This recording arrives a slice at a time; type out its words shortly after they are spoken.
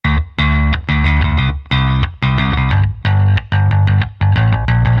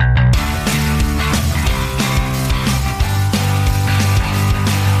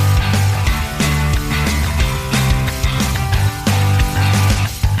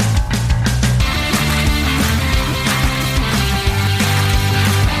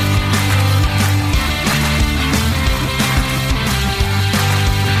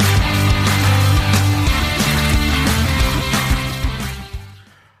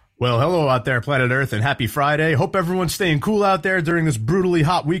Well, hello out there, planet Earth, and happy Friday. Hope everyone's staying cool out there during this brutally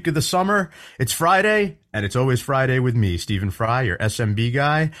hot week of the summer. It's Friday, and it's always Friday with me, Stephen Fry, your SMB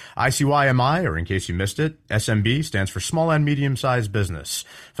guy. ICYMI, or in case you missed it, SMB stands for Small and Medium-Sized Business.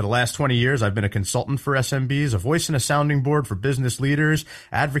 For the last 20 years, I've been a consultant for SMBs, a voice and a sounding board for business leaders,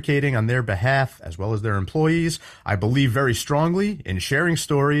 advocating on their behalf as well as their employees. I believe very strongly in sharing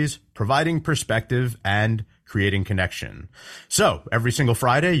stories, providing perspective, and creating connection. So every single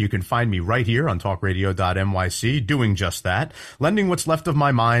Friday, you can find me right here on talkradio.nyc doing just that, lending what's left of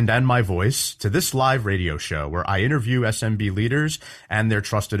my mind and my voice to this live radio show where I interview SMB leaders and their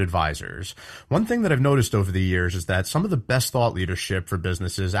trusted advisors. One thing that I've noticed over the years is that some of the best thought leadership for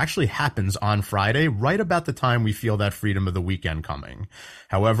businesses actually happens on Friday, right about the time we feel that freedom of the weekend coming.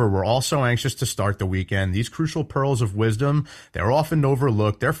 However, we're all so anxious to start the weekend. These crucial pearls of wisdom, they're often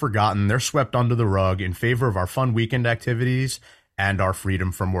overlooked, they're forgotten, they're swept under the rug in favor of our fun weekend activities and our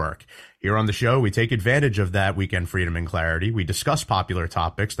freedom from work. Here on the show, we take advantage of that weekend freedom and clarity. We discuss popular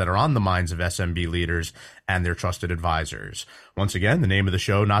topics that are on the minds of SMB leaders and their trusted advisors. Once again, the name of the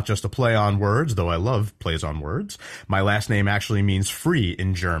show, not just a play on words, though I love plays on words. My last name actually means free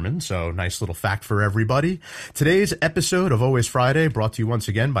in German, so nice little fact for everybody. Today's episode of Always Friday brought to you once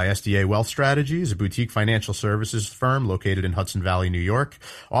again by SDA Wealth Strategies, a boutique financial services firm located in Hudson Valley, New York,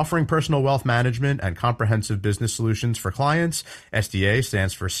 offering personal wealth management and comprehensive business solutions for clients. SDA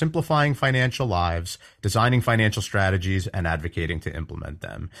stands for Simplifying Financial Lives, designing financial strategies, and advocating to implement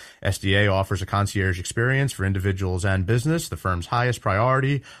them. SDA offers a concierge experience for individuals and business, the firm's highest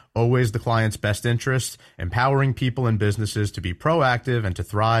priority, always the client's best interest, empowering people and businesses to be proactive and to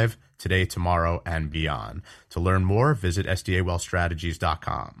thrive today, tomorrow, and beyond. To learn more, visit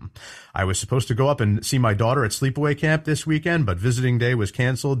SDAWealthStrategies.com. I was supposed to go up and see my daughter at sleepaway camp this weekend, but visiting day was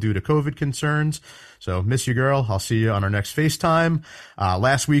canceled due to COVID concerns. So miss you, girl. I'll see you on our next FaceTime.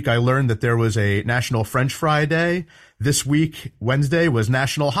 Last week, I learned that there was a National French Fry Day. This week, Wednesday, was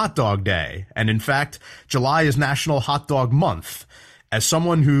National Hot Dog Day. And in fact, July is National Hot Dog Month. As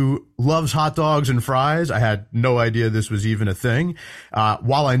someone who loves hot dogs and fries, I had no idea this was even a thing.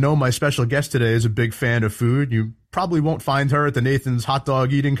 While I know my special guest today is a big fan of food, you probably won't find her at the Nathan's hot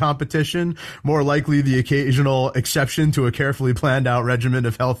dog eating competition, more likely the occasional exception to a carefully planned out regimen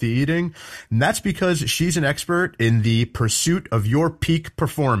of healthy eating. And that's because she's an expert in the pursuit of your peak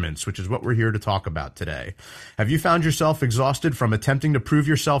performance, which is what we're here to talk about today. Have you found yourself exhausted from attempting to prove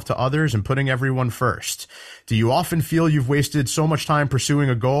yourself to others and putting everyone first? Do you often feel you've wasted so much time pursuing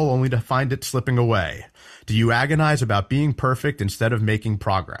a goal only to find it slipping away? Do you agonize about being perfect instead of making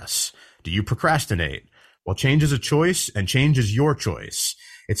progress? Do you procrastinate? Well, change is a choice, and change is your choice.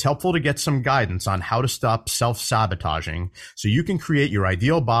 It's helpful to get some guidance on how to stop self-sabotaging so you can create your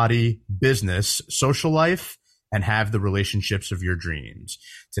ideal body, business, social life, and have the relationships of your dreams.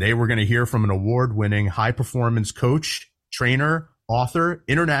 Today, we're going to hear from an award-winning high-performance coach, trainer, author,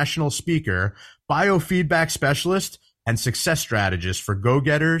 international speaker, biofeedback specialist, and success strategist for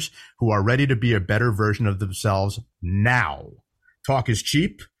go-getters who are ready to be a better version of themselves now. Talk is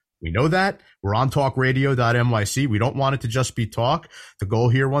cheap. We know that. We're on talkradio.nyc. We don't want it to just be talk. The goal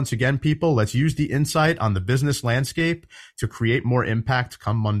here, once again, people, let's use the insight on the business landscape to create more impact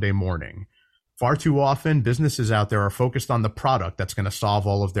come Monday morning. Far too often, businesses out there are focused on the product that's going to solve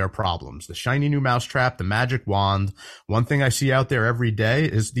all of their problems. The shiny new mousetrap, the magic wand. One thing I see out there every day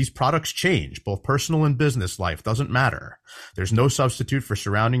is these products change. Both personal and business life doesn't matter. There's no substitute for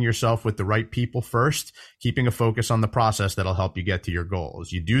surrounding yourself with the right people first, keeping a focus on the process that'll help you get to your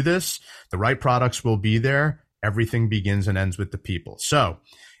goals. You do this, the right products will be there. Everything begins and ends with the people. So,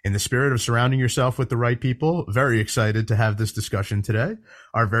 in the spirit of surrounding yourself with the right people, very excited to have this discussion today.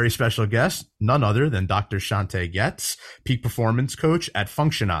 Our very special guest, none other than Dr. Shante Getz, peak performance coach at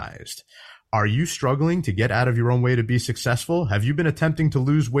Functionized. Are you struggling to get out of your own way to be successful? Have you been attempting to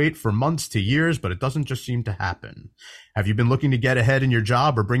lose weight for months to years, but it doesn't just seem to happen? Have you been looking to get ahead in your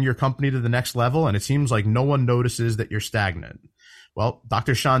job or bring your company to the next level, and it seems like no one notices that you're stagnant? Well,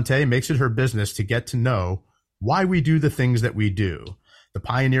 Dr. Shante makes it her business to get to know why we do the things that we do. The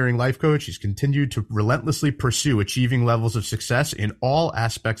pioneering life coach, she's continued to relentlessly pursue achieving levels of success in all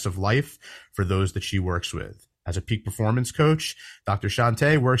aspects of life for those that she works with. As a peak performance coach, Dr.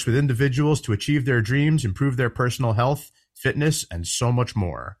 Shante works with individuals to achieve their dreams, improve their personal health, fitness, and so much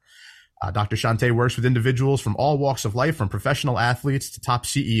more. Dr. Shante works with individuals from all walks of life, from professional athletes to top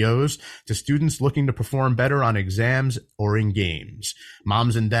CEOs to students looking to perform better on exams or in games,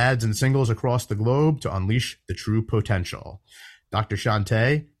 moms and dads and singles across the globe to unleash the true potential. Dr.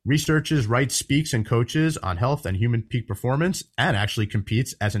 Shante researches, writes, speaks, and coaches on health and human peak performance, and actually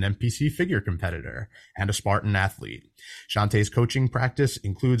competes as an NPC figure competitor and a Spartan athlete. Shantae's coaching practice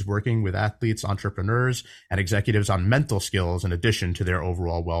includes working with athletes, entrepreneurs, and executives on mental skills in addition to their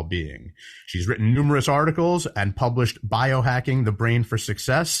overall well-being. She's written numerous articles and published Biohacking the Brain for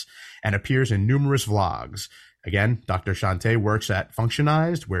Success and appears in numerous vlogs. Again, Dr. Shantae works at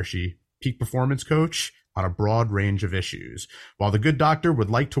Functionized, where she peak performance coach on a broad range of issues. While the good doctor would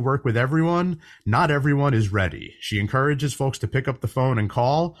like to work with everyone, not everyone is ready. She encourages folks to pick up the phone and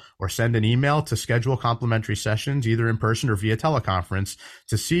call or send an email to schedule complimentary sessions, either in person or via teleconference,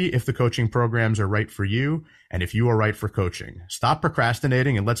 to see if the coaching programs are right for you and if you are right for coaching. Stop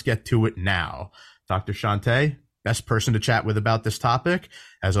procrastinating and let's get to it now. Dr. Shantae, best person to chat with about this topic.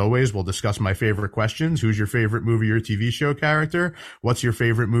 As always, we'll discuss my favorite questions. Who's your favorite movie or TV show character? What's your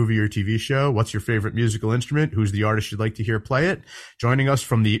favorite movie or TV show? What's your favorite musical instrument? Who's the artist you'd like to hear play it? Joining us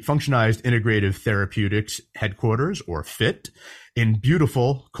from the Functionized Integrative Therapeutics headquarters, or FIT, in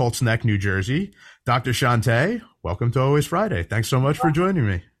beautiful Colts Neck, New Jersey, Dr. Shantae, welcome to Always Friday. Thanks so much for joining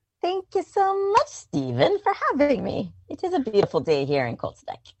me. Thank you so much, Stephen, for having me. It is a beautiful day here in Colts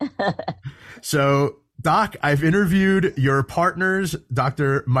Neck. So, Doc, I've interviewed your partners,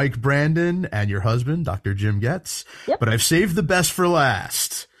 Dr. Mike Brandon, and your husband, Dr. Jim Getz, but I've saved the best for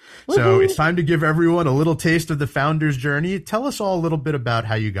last. Woo-hoo. So it's time to give everyone a little taste of the founder's journey. Tell us all a little bit about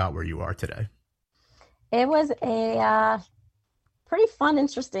how you got where you are today. It was a pretty fun,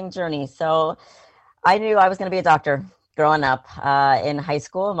 interesting journey. So I knew I was going to be a doctor growing up. In high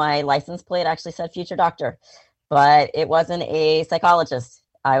school, my license plate actually said future doctor, but it wasn't a psychologist.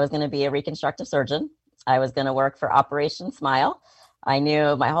 I was going to be a reconstructive surgeon. I was going to work for Operation Smile. I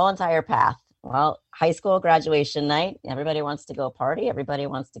knew my whole entire path. Well, high school graduation night, everybody wants to go party. Everybody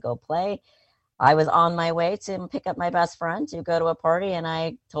wants to go play. I was on my way to pick up my best friend to go to a party, and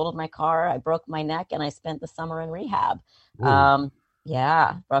I totaled my car. I broke my neck, and I spent the summer in rehab.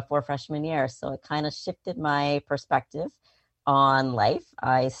 Before freshman year. So it kind of shifted my perspective on life.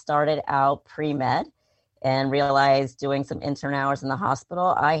 I started out pre-med and realized doing some intern hours in the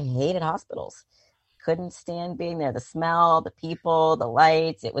hospital, I hated hospitals. Couldn't stand being there. The smell, the people, the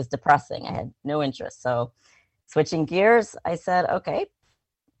lights, it was depressing. I had no interest. So switching gears, I said, okay,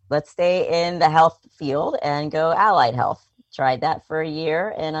 let's stay in the health field and go allied health. Tried that for a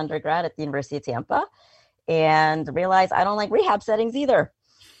year in undergrad at the University of Tampa and realized I don't like rehab settings either.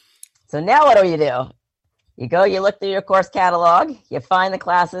 So now what do? You go, you look through your course catalog, you find the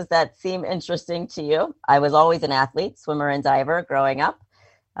classes that seem interesting to you. I was always an athlete, swimmer and diver growing up.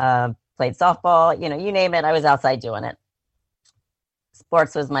 Played softball, you name it, I was outside doing it.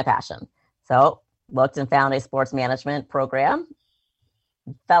 Sports was my passion. So looked and found a sports management program,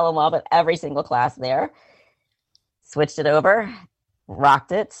 fell in love with every single class there, switched it over,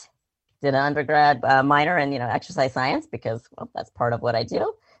 rocked it, did an undergrad minor in, exercise science because, well, that's part of what I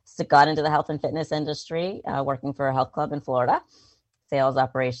do. So got into the health and fitness industry, working for a health club in Florida, sales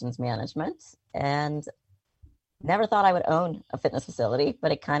operations management, and never thought I would own a fitness facility,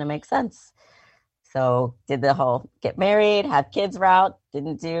 but it kind of makes sense. So did the whole get married, have kids route,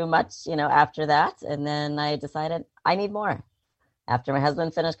 didn't do much, after that. And then I decided I need more. After my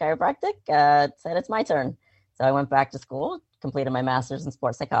husband finished chiropractic, said it's my turn. So I went back to school, completed my master's in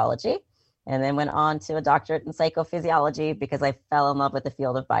sports psychology, and then went on to a doctorate in psychophysiology because I fell in love with the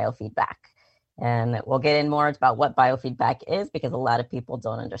field of biofeedback. And we'll get in more about what biofeedback is because a lot of people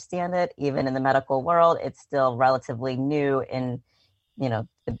don't understand it. Even in the medical world, it's still relatively new in, the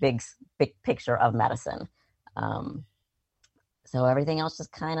big picture of medicine. So everything else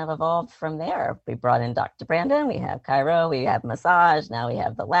just kind of evolved from there. We brought in Dr. Brandon, we have chiro, we have massage, now we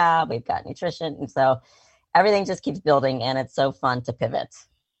have the lab, we've got nutrition. And so everything just keeps building and it's so fun to pivot.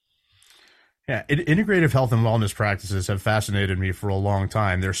 Yeah, integrative health and wellness practices have fascinated me for a long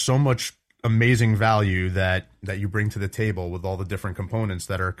time. There's so much amazing value that you bring to the table with all the different components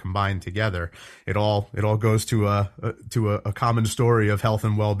that are combined together. It all goes to a common story of health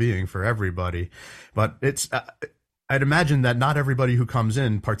and well-being for everybody. But it's I'd imagine that not everybody who comes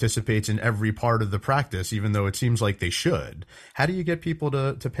in participates in every part of the practice, even though it seems like they should. How do you get people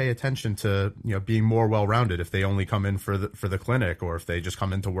to pay attention to, being more well-rounded if they only come in for the clinic or if they just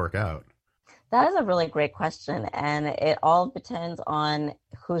come in to work out? That is a really great question. And it all depends on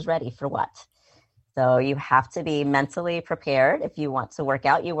who's ready for what. So you have to be mentally prepared. If you want to work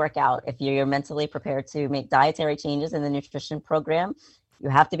out, you work out. If you're mentally prepared to make dietary changes in the nutrition program, you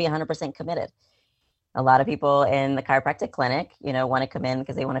have to be 100% committed. A lot of people in the chiropractic clinic, want to come in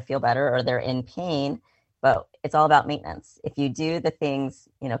because they want to feel better or they're in pain, but it's all about maintenance. If you do the things,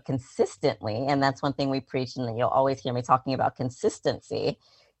 consistently, and that's one thing we preach, and you'll always hear me talking about consistency.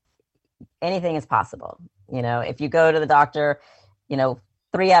 anything is possible. If you go to the doctor,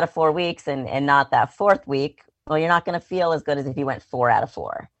 3 out of 4 weeks and not that fourth week, well, you're not going to feel as good as if you went 4 out of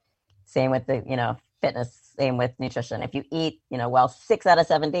 4. Same with the, fitness, same with nutrition. If you eat, 6 out of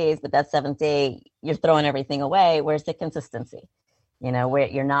 7 days, but that 7th day, you're throwing everything away. Where's the consistency? Where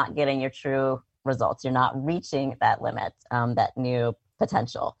you're not getting your true results. You're not reaching that limit, that new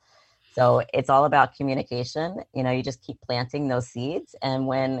potential. So it's all about communication. You just keep planting those seeds. And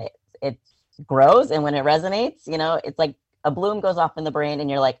when it grows and when it resonates, it's like a bloom goes off in the brain and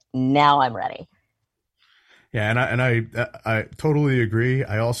you're like, now I'm ready. Yeah, and I totally agree.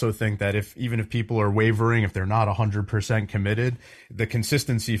 I also think that even if people are wavering, if they're not 100% committed, the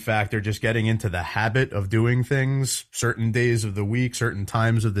consistency factor, just getting into the habit of doing things certain days of the week, certain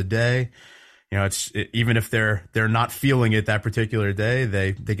times of the day, even if they're not feeling it that particular day,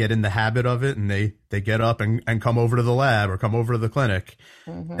 they get in the habit of it and they get up and come over to the lab or come over to the clinic,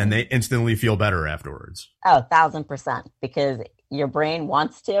 and they instantly feel better afterwards. Oh, 1,000%, because your brain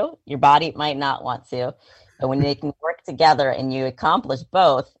wants to, your body might not want to. But when they can work together and you accomplish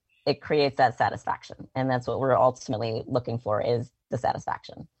both, it creates that satisfaction. And that's what we're ultimately looking for, is the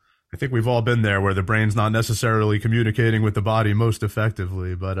satisfaction. I think we've all been there where the brain's not necessarily communicating with the body most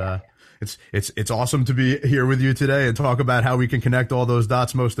effectively, but it's awesome to be here with you today and talk about how we can connect all those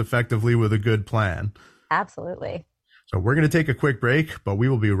dots most effectively with a good plan. Absolutely. So we're going to take a quick break, but we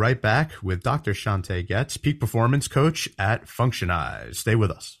will be right back with Dr. Shante Getz, Peak Performance Coach at Functionize. Stay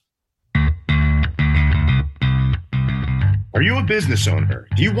with us. Are you a business owner?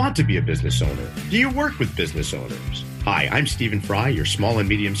 Do you want to be a business owner? Do you work with business owners? Hi, I'm Stephen Fry, your small and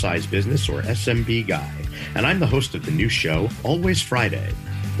medium-sized business, or SMB guy, and I'm the host of the new show, Always Friday.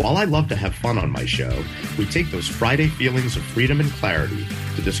 While I love to have fun on my show, we take those Friday feelings of freedom and clarity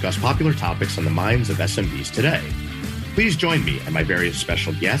to discuss popular topics on the minds of SMBs today. Please join me and my various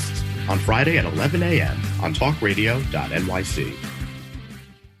special guests on Friday at 11 a.m. on talkradio.nyc.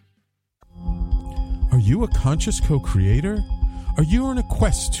 Are you a conscious co-creator? Are you on a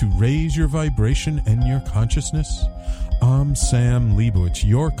quest to raise your vibration and your consciousness? I'm Sam Leibowitz,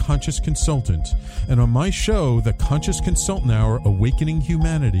 your conscious consultant, and on my show, The Conscious Consultant Hour, Awakening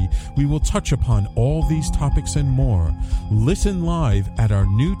Humanity, we will touch upon all these topics and more. Listen live at our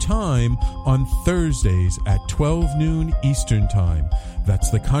new time on Thursdays at 12 noon Eastern Time. That's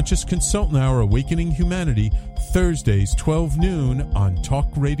The Conscious Consultant Hour, Awakening Humanity, Thursdays 12 noon on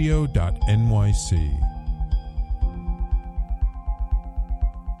talkradio.nyc.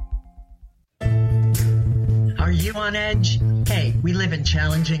 Are you on edge? Hey, we live in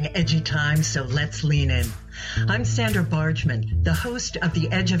challenging, edgy times, so let's lean in. I'm Sandra Bargman, the host of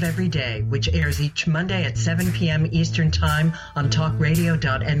The Edge of Every Day, which airs each Monday at 7 p.m. Eastern Time on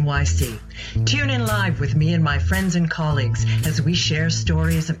talkradio.nyc. Tune in live with me and my friends and colleagues as we share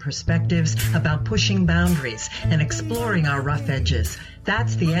stories and perspectives about pushing boundaries and exploring our rough edges.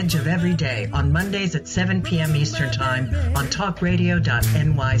 That's The Edge of Every Day on Mondays at 7 p.m. Eastern Time on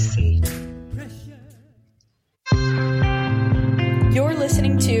talkradio.nyc. You're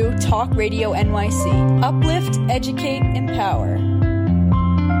listening to Talk Radio NYC. Uplift, educate, empower.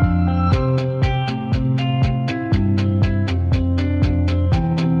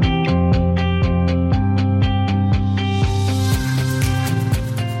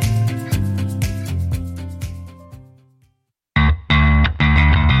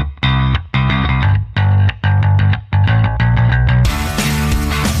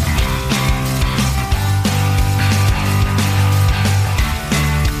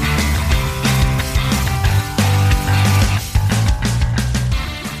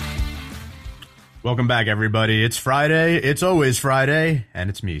 Welcome back, everybody. It's Friday. It's always Friday. And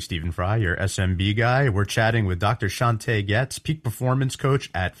it's me, Stephen Fry, your SMB guy. We're chatting with Dr. Shante Getz, Peak Performance Coach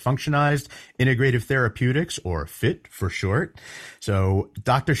at Functionized Integrative Therapeutics, or FIT for short. So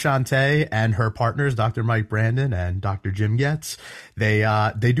Dr. Shante and her partners, Dr. Mike Brandon and Dr. Jim Getz, they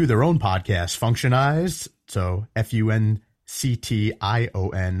do their own podcast, Functionized. So FUNCTIONISED.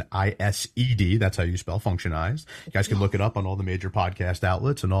 That's how you spell Functionized. You guys can look it up on all the major podcast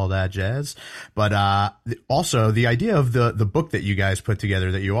outlets and all that jazz. But also the idea of the book that you guys put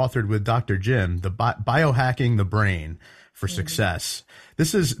together that you authored with Dr. Jim, the Biohacking the Brain for Success.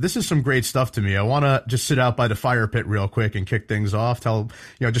 This is some great stuff to me. I want to just sit out by the fire pit real quick and kick things off.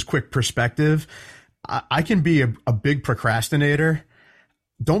 Just quick perspective. I can be a big procrastinator.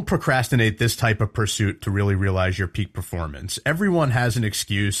 Don't procrastinate this type of pursuit to really realize your peak performance. Everyone has an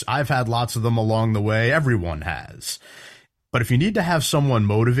excuse. I've had lots of them along the way. Everyone has. But if you need to have someone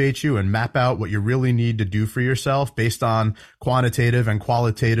motivate you and map out what you really need to do for yourself based on quantitative and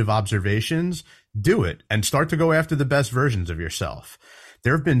qualitative observations, do it and start to go after the best versions of yourself.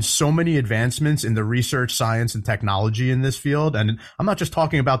 there have been so many advancements in the research, science, and technology in this field. And I'm not just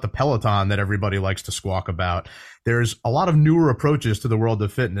talking about the Peloton that everybody likes to squawk about. There's a lot of newer approaches to the world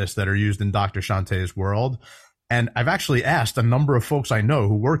of fitness that are used in Dr. Shantae's world. And I've actually asked a number of folks I know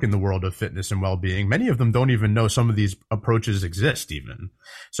who work in the world of fitness and well-being. Many of them don't even know some of these approaches exist even.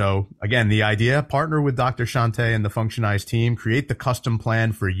 So again, the idea, partner with Dr. Shantae and the Functionize team, create the custom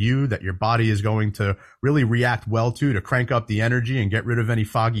plan for you that your body is going to really react well to crank up the energy and get rid of any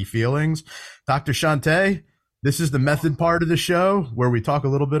foggy feelings. Dr. Shantae, this is the method part of the show where we talk a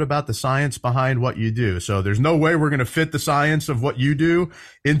little bit about the science behind what you do. So there's no way we're going to fit the science of what you do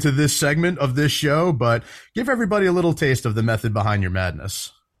into this segment of this show, but give everybody a little taste of the method behind your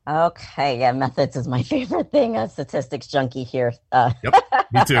madness. Okay. Yeah. Methods is my favorite thing. A statistics junkie here. Yep.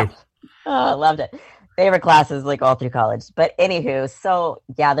 Me too. Oh, loved it. Favorite classes like all through college. But anywho, so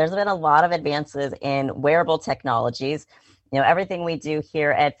yeah, there's been a lot of advances in wearable technologies. Everything we do here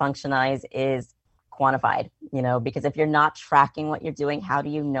at Functionize is quantified, because if you're not tracking what you're doing, how do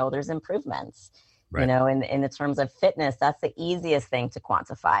you know there's improvements? Right. In the terms of fitness, that's the easiest thing to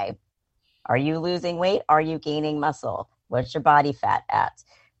quantify. Are you losing weight? Are you gaining muscle? What's your body fat at?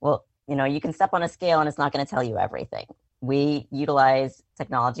 Well, you can step on a scale and it's not going to tell you everything. We utilize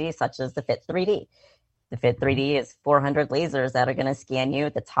technology such as the Fit 3D. The Fit 3D is 400 lasers that are going to scan you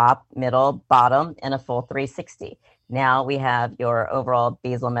at the top, middle, bottom, and a full 360. Now we have your overall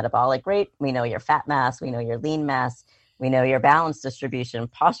basal metabolic rate. We know your fat mass. We know your lean mass. We know your balance distribution,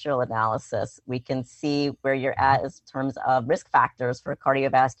 postural analysis. We can see where you're at in terms of risk factors for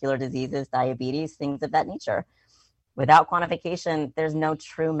cardiovascular diseases, diabetes, things of that nature. Without quantification, there's no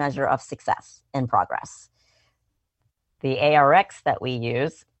true measure of success and progress. The ARX that we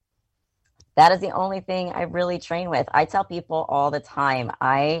use, that is the only thing I really train with. I tell people all the time,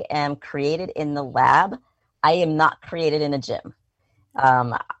 I am created in the lab. I am not created in a gym.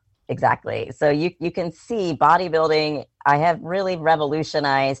 Exactly. So you can see bodybuilding, I have really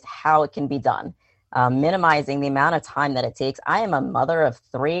revolutionized how it can be done, minimizing the amount of time that it takes. I am a mother of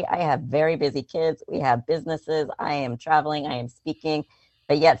 3. I have very busy kids. We have businesses. I am traveling. I am speaking.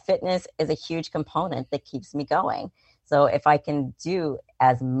 But yet fitness is a huge component that keeps me going. So if I can do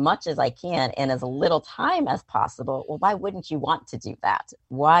as much as I can in as little time as possible, well, why wouldn't you want to do that?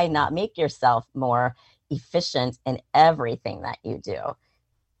 Why not make yourself more efficient in everything that you do?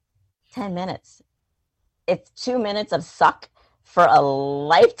 10 minutes. It's 2 minutes of suck for a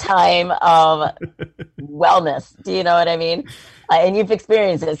lifetime of wellness. Do you know what I mean? And you've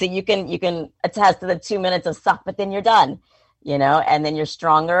experienced it. So you can attest to the 2 minutes of suck, but then you're done, and then you're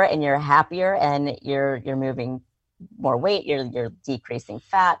stronger and you're happier and you're moving more weight, you're decreasing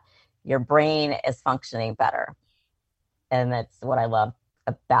fat, your brain is functioning better. And that's what I love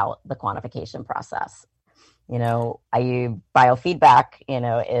about the quantification process. Biofeedback,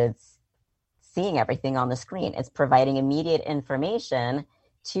 is seeing everything on the screen. It's providing immediate information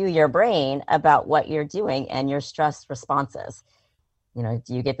to your brain about what you're doing and your stress responses. Do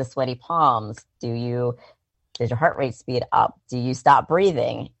you get the sweaty palms? Does your heart rate speed up? Do you stop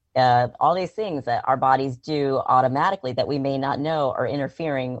breathing? All these things that our bodies do automatically that we may not know are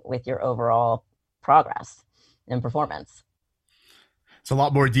interfering with your overall progress and performance. It's a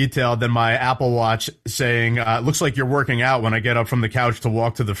lot more detailed than my Apple Watch saying, looks like you're working out when I get up from the couch to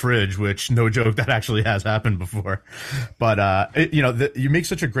walk to the fridge, which, no joke, that actually has happened before. But, you make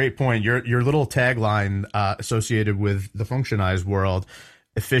such a great point. Your little tagline associated with the Functionize world,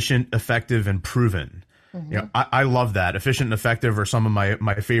 efficient, effective, and proven. Mm-hmm. I love that. Efficient and effective are some of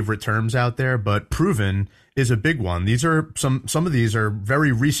my favorite terms out there, but proven is a big one. These are some of these are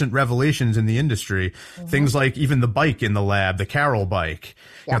very recent revelations in the industry. Mm-hmm. Things like even the bike in the lab, the Carol bike.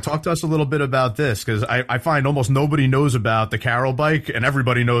 Yeah. Talk to us a little bit about this, because I find almost nobody knows about the Carol bike and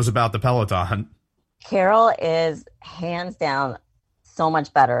everybody knows about the Peloton. Carol is hands down so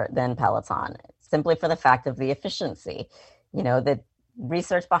much better than Peloton, simply for the fact of the efficiency. The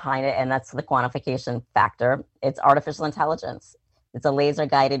research behind it, and that's the quantification factor. It's artificial intelligence. It's a laser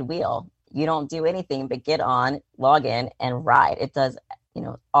guided wheel. You don't do anything but get on, log in, and ride. It does,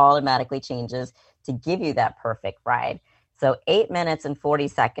 automatically changes to give you that perfect ride. So 8 minutes and 40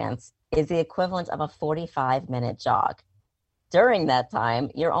 seconds is the equivalent of a 45-minute jog. During that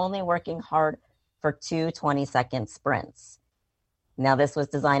time, you're only working hard for 2 20-second sprints. Now, this was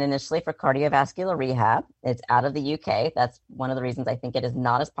designed initially for cardiovascular rehab. It's out of the UK. That's one of the reasons I think it is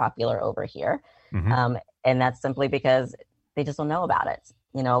not as popular over here. Mm-hmm. And that's simply because they just don't know about it.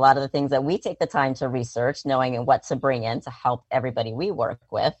 A lot of the things that we take the time to research, knowing what to bring in to help everybody we work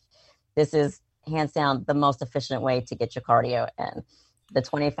with, this is hands down the most efficient way to get your cardio in. The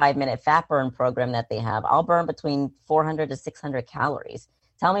 25-minute fat burn program that they have, I'll burn between 400 to 600 calories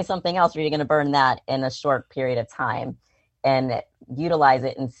Tell me something else where you're going to burn that in a short period of time and utilize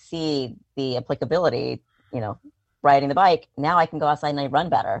it and see the applicability, riding the bike. Now I can go outside and I run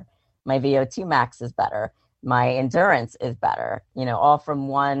better. My VO2 max is better. My endurance is better, all from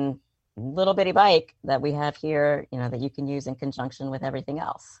one little bitty bike that we have here, that you can use in conjunction with everything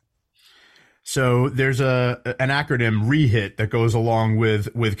else. So there's an acronym REHIT that goes along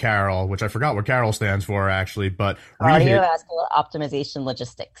with Carol, which I forgot what Carol stands for actually, but Cardiovascular Optimization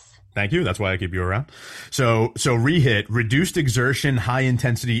Logistics. Thank you. That's why I keep you around. So REHIT, reduced exertion, high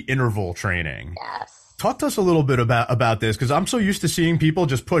intensity interval training. Yes. Talk to us a little bit about this, because I'm so used to seeing people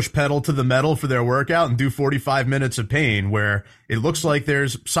just push pedal to the metal for their workout and do 45 minutes of pain, where it looks like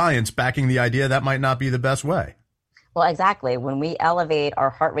there's science backing the idea that might not be the best way. Well, exactly. When we elevate our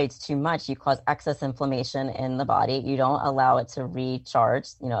heart rates too much, you cause excess inflammation in the body. You don't allow it to recharge,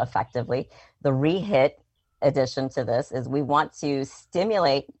 effectively. The REHIT addition to this is we want to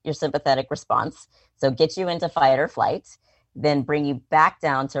stimulate your sympathetic response. So get you into fight or flight, then bring you back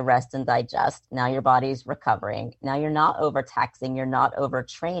down to rest and digest. Now your body's recovering. Now you're not overtaxing, you're not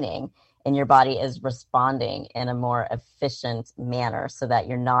overtraining, and your body is responding in a more efficient manner so that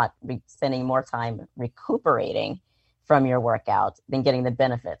you're not spending more time recuperating from your workout than getting the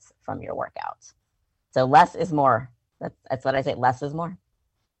benefits from your workout. So less is more. That's what I say. Less is more.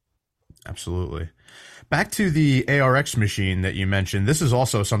 Absolutely. Back to the ARX machine that you mentioned. This is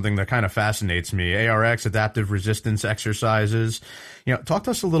also something that kind of fascinates me. ARX, adaptive resistance exercises. Talk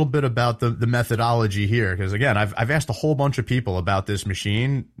to us a little bit about the methodology here. Because again, I've asked a whole bunch of people about this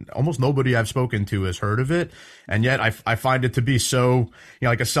machine. Almost nobody I've spoken to has heard of it. And yet I find it to be so,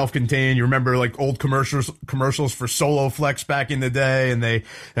 like a self-contained, you remember like old commercials for Solo Flex back in the day. And they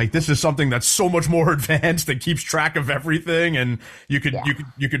like, this is something that's so much more advanced that keeps track of everything. And you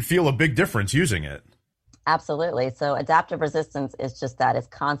could feel a big difference using it. Absolutely. So adaptive resistance is just that. It's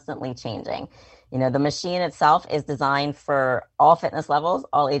constantly changing. The machine itself is designed for all fitness levels,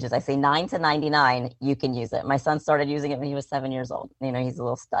 all ages. I say 9 to 99, you can use it. My son started using it when he was 7 years old. He's a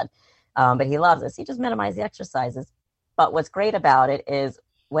little stud, but he loves this. You just minimize the exercises. But what's great about it is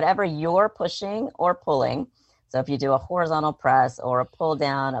whatever you're pushing or pulling. So if you do a horizontal press or a pull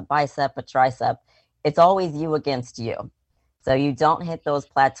down, a bicep, a tricep, it's always you against you. So you don't hit those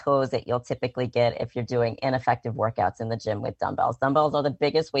plateaus that you'll typically get if you're doing ineffective workouts in the gym with dumbbells. Dumbbells are the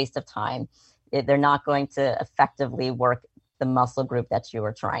biggest waste of time. They're not going to effectively work the muscle group that you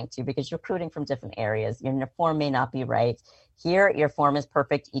are trying to, because you're recruiting from different areas. Your form may not be right. Here, your form is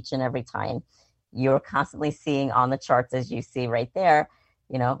perfect each and every time. You're constantly seeing on the charts, as you see right there,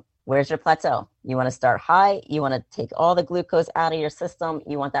 where's your plateau? You want to start high. You want to take all the glucose out of your system.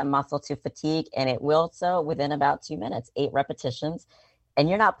 You want that muscle to fatigue, and it will so within about 2 minutes, 8 repetitions, and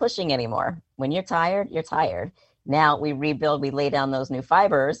you're not pushing anymore. When you're tired, you're tired. Now we rebuild, we lay down those new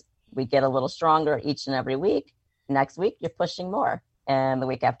fibers. We get a little stronger each and every week. Next week, you're pushing more, and the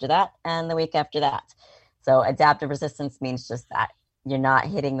week after that, and the week after that. So adaptive resistance means just that. You're not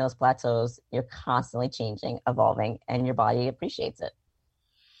hitting those plateaus. You're constantly changing, evolving, and your body appreciates it.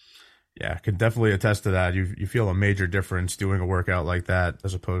 Yeah, I can definitely attest to that. You feel a major difference doing a workout like that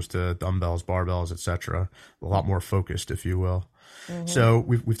as opposed to dumbbells, barbells, etc. A lot more focused, if you will. Mm-hmm. So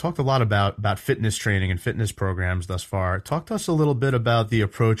we've talked a lot about fitness training and fitness programs thus far. Talk to us a little bit about the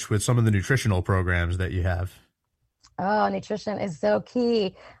approach with some of the nutritional programs that you have. Oh, nutrition is so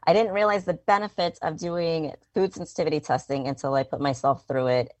key. I didn't realize the benefits of doing food sensitivity testing until I put myself through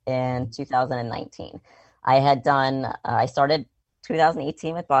it in 2019. I started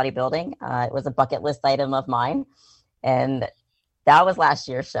 2018 with bodybuilding. It was a bucket list item of mine, and that was last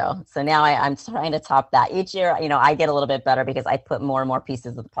year's show. So now I'm trying to top that. Each year, I get a little bit better because I put more and more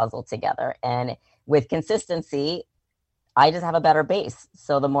pieces of the puzzle together. And with consistency, I just have a better base.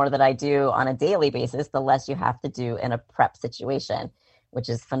 So the more that I do on a daily basis, the less you have to do in a prep situation, which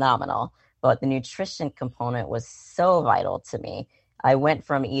is phenomenal. But the nutrition component was so vital to me. I went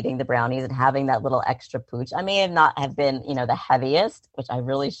from eating the brownies and having that little extra pooch. I may not have been, the heaviest, which I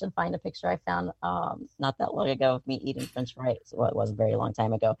really should find a picture I found not that long ago of me eating French fries. Well, it was a very long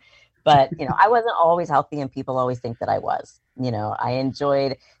time ago. But, I wasn't always healthy, and people always think that I was. I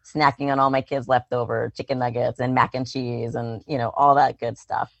enjoyed snacking on all my kids' leftover chicken nuggets and mac and cheese and, all that good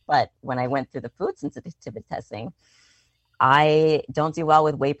stuff. But when I went through the food sensitivity testing, I don't do well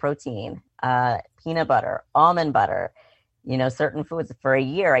with whey protein, peanut butter, almond butter, certain foods. For a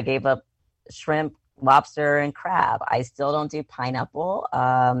year, I gave up shrimp, lobster, and crab. I still don't do pineapple.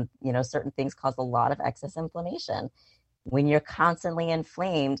 Certain things cause a lot of excess inflammation. When you're constantly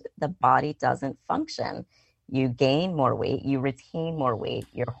inflamed, the body doesn't function. You gain more weight, you retain more weight,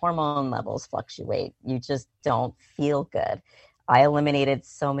 your hormone levels fluctuate. You just don't feel good. I eliminated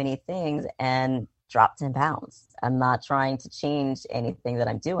so many things and dropped 10 pounds. I'm not trying to change anything that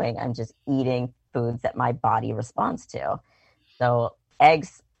I'm doing. I'm just eating foods that my body responds to. So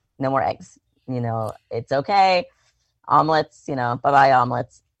eggs, no more eggs. It's okay. Omelets, bye-bye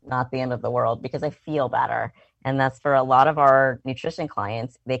omelets, not the end of the world, because I feel better. And that's for a lot of our nutrition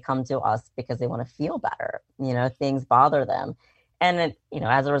clients. They come to us because they want to feel better. Things bother them. And,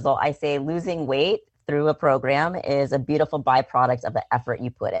 as a result, I say losing weight through a program is a beautiful byproduct of the effort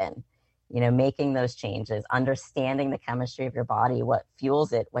you put in. Making those changes, understanding the chemistry of your body, what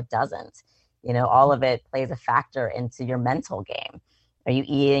fuels it, what doesn't. All of it plays a factor into your mental game. Are you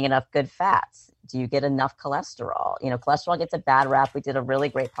eating enough good fats? Do you get enough cholesterol? Cholesterol gets a bad rap. We did a really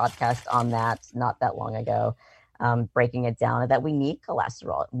great podcast on that not that long ago, breaking it down, that we need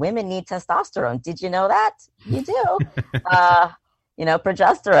cholesterol. Women need testosterone. Did you know that? You do.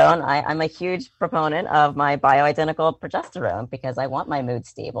 Progesterone, I'm a huge proponent of my bioidentical progesterone because I want my mood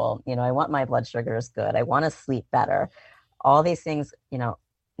stable. I want my blood sugars good. I want to sleep better. All these things,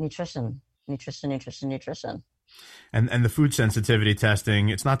 nutrition. And the food sensitivity testing,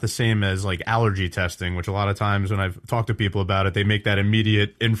 it's not the same as like allergy testing, which a lot of times when I've talked to people about it, they make that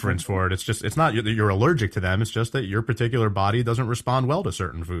immediate inference for it. It's not that you're allergic to them. It's just that your particular body doesn't respond well to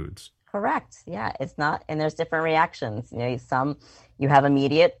certain foods. Correct. Yeah, it's not. And there's different reactions. Some you have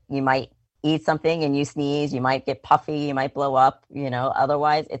immediate, you might eat something and you sneeze, you might get puffy, you might blow up,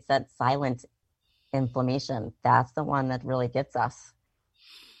 otherwise it's that silent inflammation. That's the one that really gets us.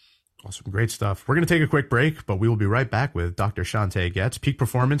 Awesome. Great stuff. We're going to take a quick break, but we will be right back with Dr. Shante Getz, Peak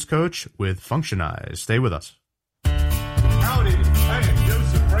Performance Coach with Functionize. Stay with us. Howdy, I am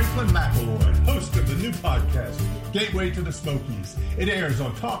Joseph Franklin McElroy, host of the new podcast, Gateway to the Smokies. It airs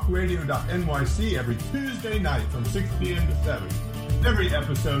on talkradio.nyc every Tuesday night from 6 p.m. to 7. Every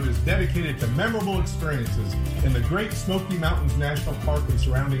episode is dedicated to memorable experiences in the Great Smoky Mountains National Park and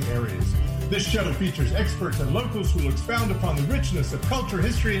surrounding areas. This show features experts and locals who will expound upon the richness of culture,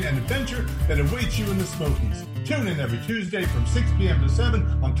 history, and adventure that awaits you in the Smokies. Tune in every Tuesday from 6 p.m. to 7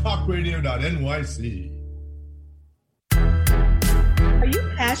 on talkradio.nyc. Are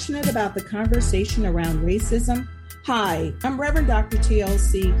you passionate about the conversation around racism? Hi, I'm Reverend Dr.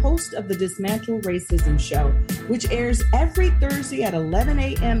 TLC, host of the Dismantle Racism Show, which airs every Thursday at 11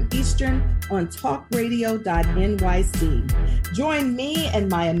 a.m. Eastern on talkradio.nyc. Join me and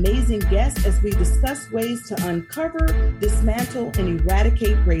my amazing guests as we discuss ways to uncover, dismantle, and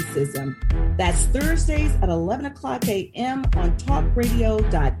eradicate racism. That's Thursdays at 11 o'clock a.m. on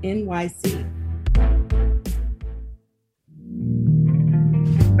talkradio.nyc.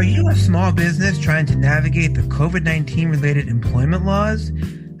 Are you a small business trying to navigate the COVID-19 related employment laws?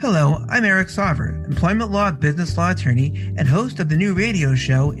 Hello, I'm Eric Sauver, employment law, business law attorney, and host of the new radio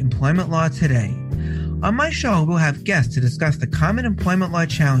show, Employment Law Today. On my show, we'll have guests to discuss the common employment law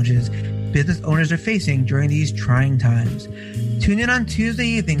challenges business owners are facing during these trying times. Tune in on Tuesday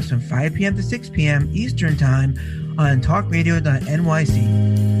evenings from 5 p.m. to 6 p.m. Eastern Time on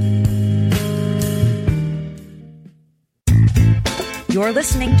talkradio.nyc. You're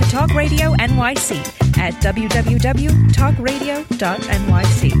listening to Talk Radio NYC at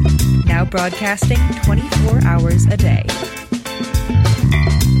www.talkradio.nyc. Now broadcasting 24 hours a day.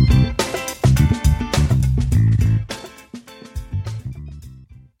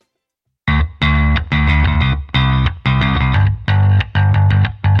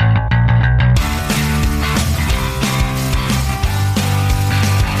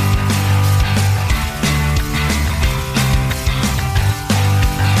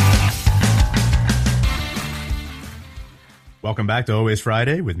 Welcome back to Always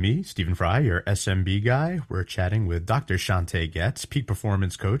Friday with me, Stephen Fry, your SMB guy. We're chatting with Dr. Shante Getz, Peak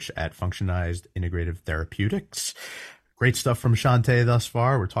Performance Coach at Functionized Integrative Therapeutics. Great stuff from Shante thus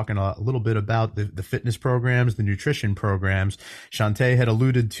far. We're talking a little bit about the fitness programs, the nutrition programs. Shante had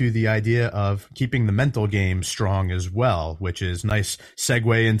alluded to the idea of keeping the mental game strong as well, which is nice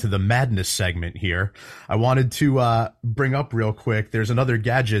segue into the madness segment here. I wanted to bring up real quick, there's another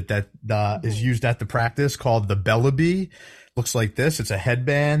gadget that is used at the practice called the Bellabee. Looks like this. It's a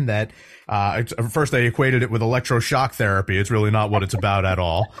headband that, at first I equated it with electroshock therapy. It's really not what it's about at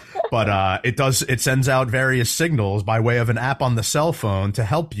all. But it sends out various signals by way of an app on the cell phone to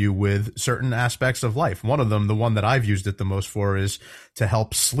help you with certain aspects of life. One of them, the one that I've used it the most for, is to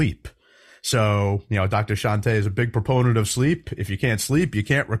help sleep. So, Dr. Shante is a big proponent of sleep. If you can't sleep, you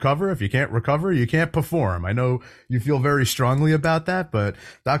can't recover. If you can't recover, you can't perform. I know you feel very strongly about that, but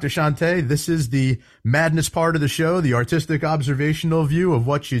Dr. Shante, this is the madness part of the show, the artistic observational view of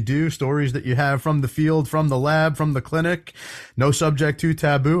what you do, stories that you have from the field, from the lab, from the clinic. No subject too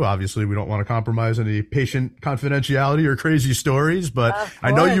taboo. Obviously, we don't want to compromise any patient confidentiality or crazy stories, but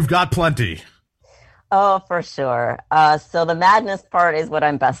I know you've got plenty. Oh, for sure. So the madness part is what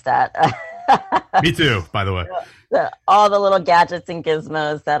I'm best at. Me too, by the way. All the little gadgets and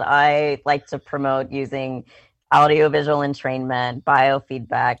gizmos that I like to promote using audiovisual entrainment,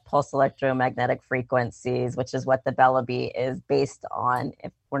 biofeedback, pulse electromagnetic frequencies, which is what the Bellabee is based on.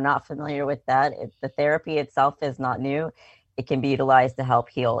 If we're not familiar with that, the therapy itself is not new. It can be utilized to help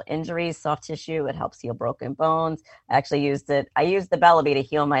heal injuries, soft tissue. It helps heal broken bones. I actually used it. I used the Bellabee to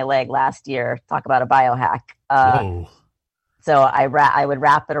heal my leg last year. Talk about a biohack. Whoa. So I would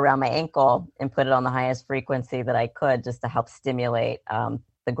wrap it around my ankle and put it on the highest frequency that I could just to help stimulate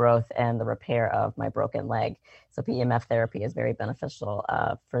the growth and the repair of my broken leg. So PEMF therapy is very beneficial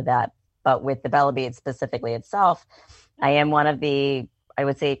for that. But with the Bellabee specifically itself, I am one of the, I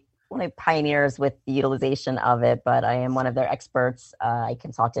would say, one of the pioneers with the utilization of it, but I am one of their experts. I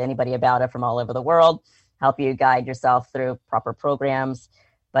can talk to anybody about it from all over the world, help you guide yourself through proper programs.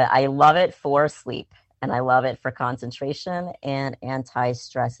 But I love it for sleep. And I love it for concentration and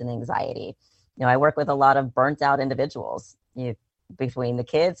anti-stress and anxiety. I work with a lot of burnt out individuals between the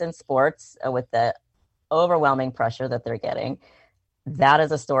kids and sports with the overwhelming pressure that they're getting. That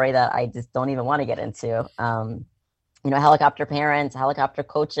is a story that I just don't even want to get into. Helicopter parents, helicopter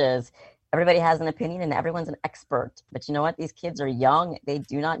coaches, everybody has an opinion and everyone's an expert. But you know what? These kids are young. They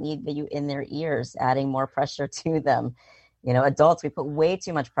do not need you in their ears, adding more pressure to them. Adults, we put way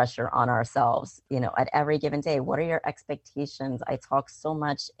too much pressure on ourselves, at every given day. What are your expectations? I talk so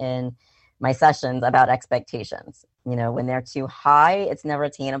much in my sessions about expectations. When they're too high, it's never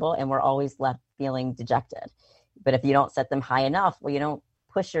attainable and we're always left feeling dejected. But if you don't set them high enough, well, you don't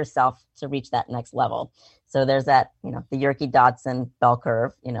push yourself to reach that next level. So there's that, the Yerke-Dodson bell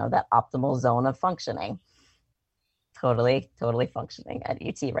curve, that optimal zone of functioning. Totally functioning at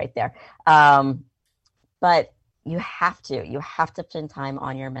UT right there. But you have to spend time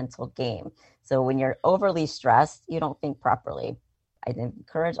on your mental game. So when you're overly stressed, you don't think properly. I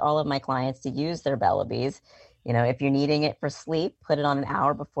encourage all of my clients to use their Bellabees. If you're needing it for sleep, put it on an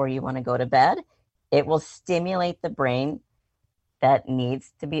hour before you want to go to bed. It will stimulate the brain that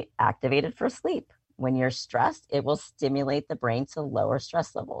needs to be activated for sleep. When you're stressed, it will stimulate the brain to lower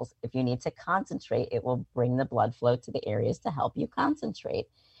stress levels. If you need to concentrate, it will bring the blood flow to the areas to help you concentrate.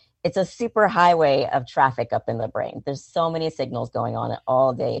 It's a super highway of traffic up in the brain. There's so many signals going on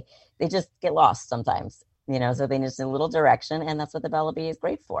all day. They just get lost sometimes, so they need a little direction. And that's what the Bellabee is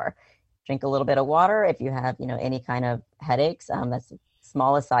great for. Drink a little bit of water. If you have, any kind of headaches, that's the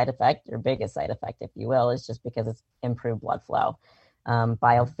smallest side effect or biggest side effect, if you will, is just because it's improved blood flow.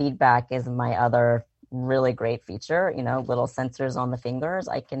 Biofeedback is my other really great feature, little sensors on the fingers.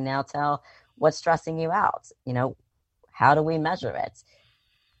 I can now tell what's stressing you out. How do we measure it?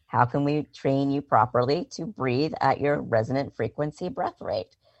 How can we train you properly to breathe at your resonant frequency breath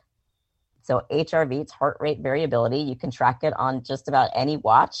rate? So HRV, it's heart rate variability. You can track it on just about any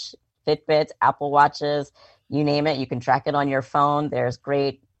watch, Fitbits, Apple Watches, you name it. You can track it on your phone. There's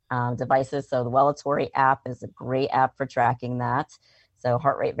great devices. So the Wellatory app is a great app for tracking that. So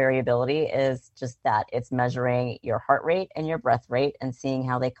heart rate variability is just that. It's measuring your heart rate and your breath rate and seeing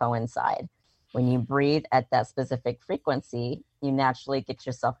how they coincide. When you breathe at that specific frequency, you naturally get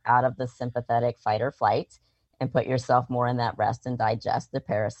yourself out of the sympathetic fight or flight and put yourself more in that rest and digest the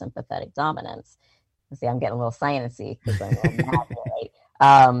parasympathetic dominance. See, I'm getting a little sciencey because I'm a little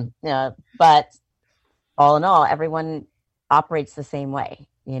mad, right? But all in all, everyone operates the same way.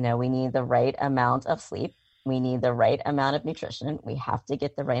 We need the right amount of sleep. We need the right amount of nutrition. We have to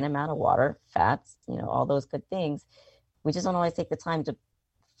get the right amount of water, fats, all those good things. We just don't always take the time to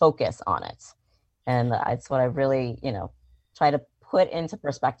focus on it. And that's what I really, try to put into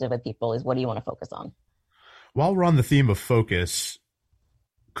perspective with people is what do you want to focus on? While we're on the theme of focus,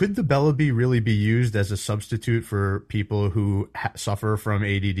 could the Bellabee really be used as a substitute for people who suffer from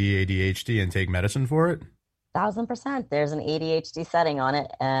ADD, ADHD and take medicine for it? 1,000%. There's an ADHD setting on it.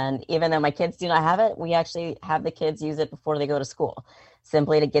 And even though my kids do not have it, we actually have the kids use it before they go to school,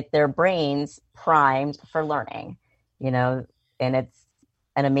 simply to get their brains primed for learning, and it's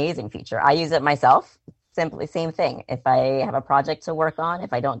an amazing feature. I use it myself. Simply same thing. If I have a project to work on,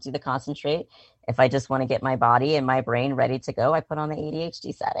 if I don't do the concentrate, if I just want to get my body and my brain ready to go, I put on the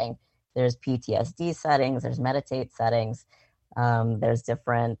ADHD setting. There's PTSD settings, there's meditate settings, there's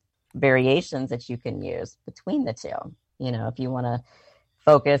different variations that you can use between the two. You know, if you want to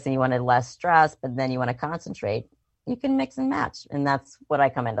focus and you want less stress, but then you want to concentrate, you can mix and match. And that's what I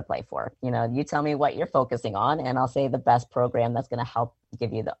come into play for. You know, you tell me what you're focusing on, and I'll say the best program that's going to help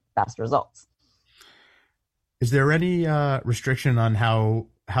give you the best results. Is there any restriction on how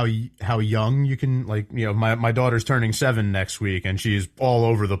young you can, like, you know, my daughter's turning 7 next week, and she's all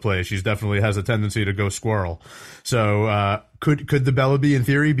over the place. She's definitely has a tendency to go squirrel. So could the Bellabie in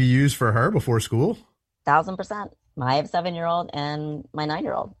theory be used for her before school? 1,000%. I have a 7-year-old and my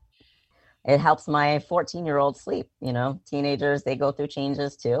 9-year-old. It helps my 14-year-old sleep. You know, teenagers, they go through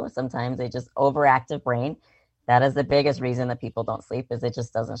changes too. Sometimes they just overactive brain. That is the biggest reason that people don't sleep, is it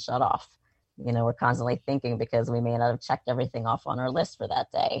just doesn't shut off. You know, we're constantly thinking because we may not have checked everything off on our list for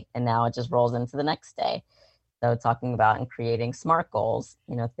that day. And now it just rolls into the next day. So talking about and creating SMART goals,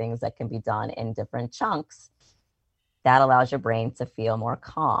 you know, things that can be done in different chunks, that allows your brain to feel more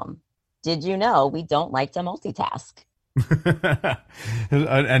calm. Did you know we don't like to multitask?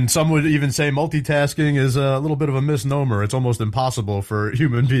 And some would even say multitasking is a little bit of a misnomer. It's almost impossible for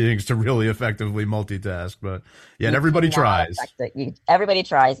human beings to really effectively multitask, but yet everybody tries. Everybody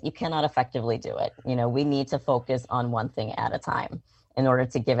tries. You cannot effectively do it. You know, we need to focus on one thing at a time in order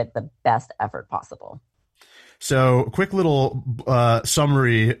to give it the best effort possible. So, quick little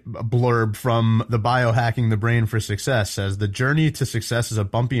summary blurb from the Biohacking the Brain for Success says, the journey to success is a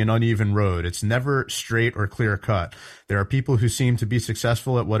bumpy and uneven road. It's never straight or clear cut. There are people who seem to be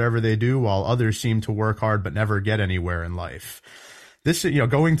successful at whatever they do, while others seem to work hard but never get anywhere in life. This, you know,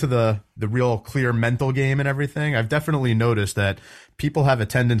 going to the real clear mental game and everything, I've definitely noticed that people have a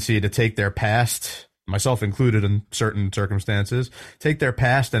tendency to take their past, myself included in certain circumstances, take their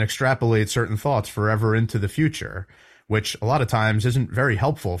past and extrapolate certain thoughts forever into the future, which a lot of times isn't very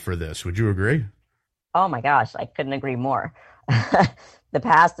helpful for this. Would you agree? Oh my gosh, I couldn't agree more. The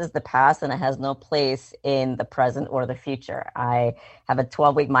past is the past, and it has no place in the present or the future. I have a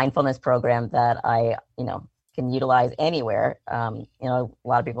 12-week mindfulness program that I, you know, can utilize anywhere. You know, a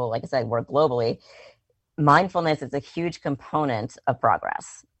lot of people, like I said, work globally. Mindfulness is a huge component of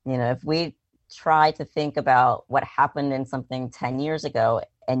progress. You know, if we try to think about what happened in something 10 years ago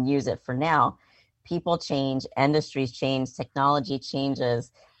and use it for now, people change, industries change, technology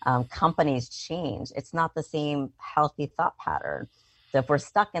changes, companies change. It's not the same healthy thought pattern. So if we're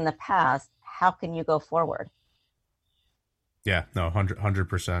stuck in the past, how can you go forward? Yeah, no,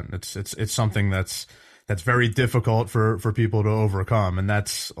 100%. It's something that's very difficult for people to overcome. And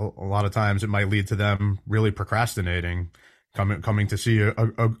that's a lot of times it might lead to them really procrastinating, coming to see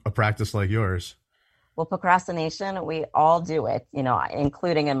a practice like yours. Well, procrastination, we all do it, you know,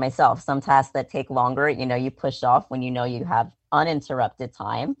 including in myself. Some tasks that take longer, you know, you push off when you know you have uninterrupted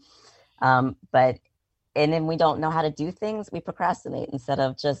time. And then we don't know how to do things, we procrastinate instead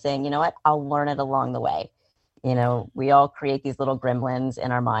of just saying, you know what, I'll learn it along the way. You know, we all create these little gremlins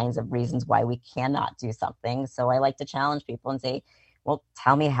in our minds of reasons why we cannot do something. So I like to challenge people and say, well,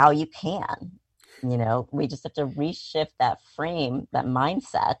 tell me how you can. You know, we just have to reshift that frame, that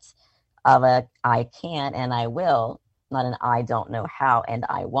mindset of a I can and I will, not an I don't know how and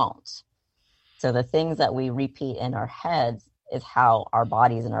I won't. So the things that we repeat in our heads is how our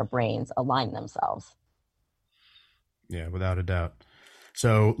bodies and our brains align themselves. Yeah, without a doubt.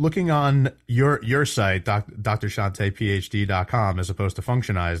 So looking on your site, DrShantePhD.com, as opposed to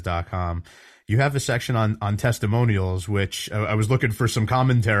Functionize.com, you have a section on testimonials, which I was looking for some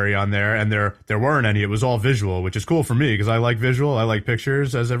commentary on there, and there weren't any. It was all visual, which is cool for me because I like visual. I like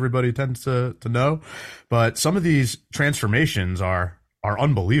pictures, as everybody tends to know. But some of these transformations are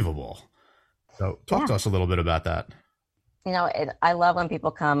unbelievable. So talk to us a little bit about that. You know, I love when people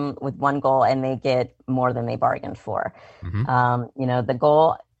come with one goal and they get more than they bargained for. Mm-hmm. You know, the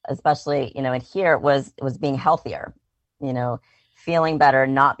goal, especially, you know, in here was being healthier, you know, feeling better,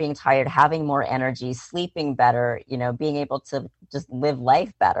 not being tired, having more energy, sleeping better, you know, being able to just live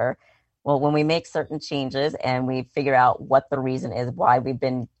life better. Well, when we make certain changes and we figure out what the reason is why we've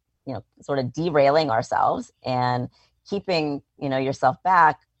been, you know, sort of derailing ourselves and keeping, you know, yourself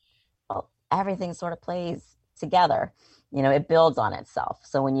back, well, everything sort of plays together. You know, it builds on itself.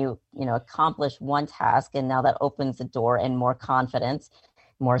 So when you know, accomplish one task, and now that opens the door and more confidence,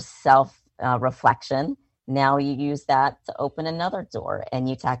 more self-reflection, now you use that to open another door and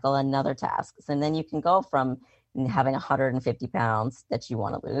you tackle another task. And then you can go from having 150 pounds that you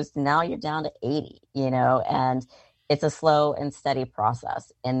want to lose, now you're down to 80, you know, and it's a slow and steady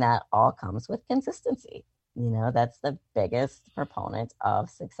process. And that all comes with consistency. You know, that's the biggest proponent of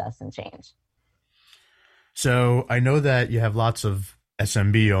success and change. So I know that you have lots of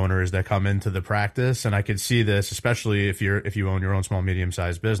SMB owners that come into the practice. And I could see this, especially if you own your own small,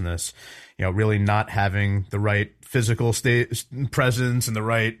 medium-sized business, really not having the right physical state presence and the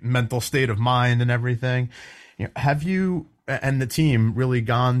right mental state of mind and everything. Have you and the team really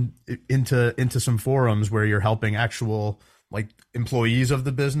gone into some forums where you're helping actual like employees of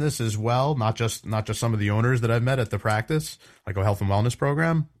the business as well, not just some of the owners that I've met at the practice, like a health and wellness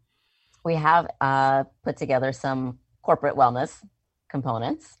program? We have put together some corporate wellness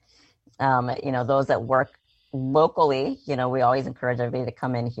components. Those that work locally, we always encourage everybody to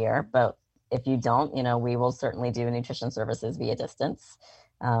come in here, but if you don't, we will certainly do nutrition services via distance.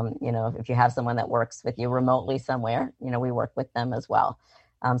 If you have someone that works with you remotely somewhere, we work with them as well.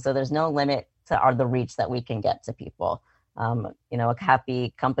 So there's no limit to the reach that we can get to people. A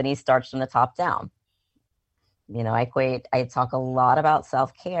happy company starts from the top down. I talk a lot about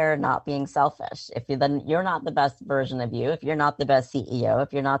self-care, not being selfish. If you're not the best version of you, if you're not the best CEO,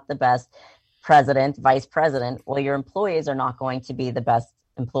 if you're not the best president, vice president, well, your employees are not going to be the best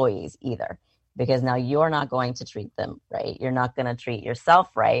employees either, because now you're not going to treat them right. You're not going to treat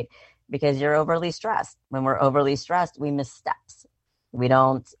yourself right because you're overly stressed. When we're overly stressed, we miss steps. We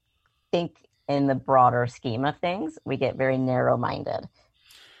don't think in the broader scheme of things. We get very narrow-minded.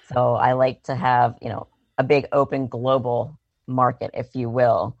 So I like to have, a big open global market, if you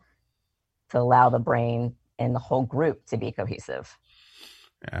will, to allow the brain and the whole group to be cohesive.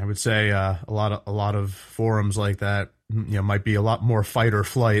 I would say a lot of forums like that, might be a lot more fight or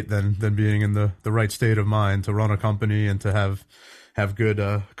flight than being in the right state of mind to run a company and to have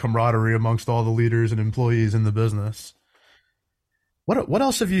good camaraderie amongst all the leaders and employees in the business. What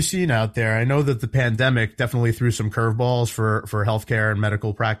else have you seen out there? I know that the pandemic definitely threw some curveballs for healthcare and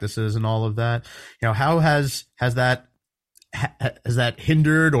medical practices and all of that. How has that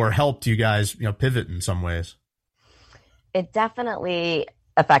hindered or helped you guys, pivot in some ways? It definitely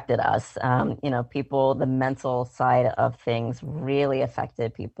affected us. People, the mental side of things really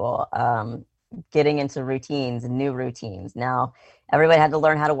affected people. Getting into routines, new routines. Now, everybody had to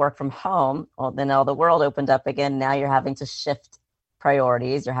learn how to work from home. Well, then all the world opened up again. Now you're having to shift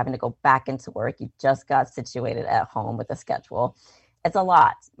priorities. You're having to go back into work. You just got situated at home with a schedule. It's a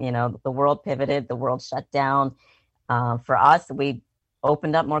lot. The world pivoted, the world shut down. For us, we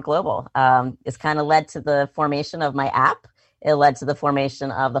opened up more global. It's kind of led to the formation of my app. It led to the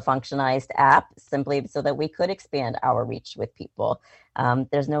formation of the Functionized app, simply so that we could expand our reach with people.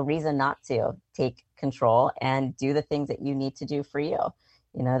 There's no reason not to take control and do the things that you need to do for you.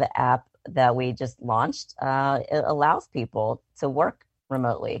 The app that we just launched, it allows people to work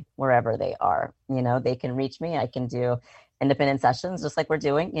remotely wherever they are. They can reach me. I can do independent sessions just like we're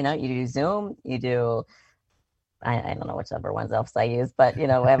doing. You do Zoom, you do, I don't know whichever ones else I use, but, we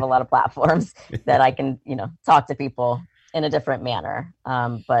have a lot of platforms that I can, talk to people in a different manner.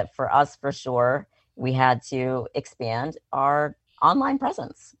 But for us, for sure, we had to expand our online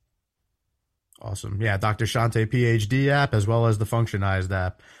presence. Awesome. Yeah, Dr. Shante PhD app, as well as the Functionized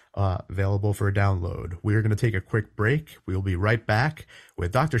app, available for download. We are going to take a quick break. We'll be right back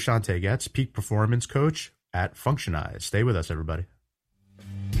with Dr. Shante Getz, Peak Performance Coach at Functionized. Stay with us, everybody.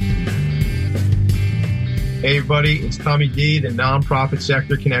 Hey, everybody. It's Tommy D, the nonprofit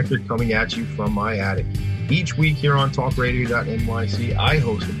sector connector, coming at you from my attic. Each week here on talkradio.nyc, I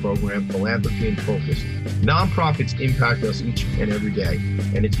host a program, Philanthropy in Focus. Nonprofits impact us each and every day,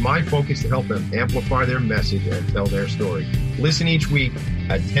 and it's my focus to help them amplify their message and tell their story. Listen each week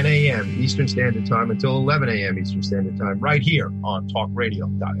at 10 a.m. Eastern Standard Time until 11 a.m. Eastern Standard Time, right here on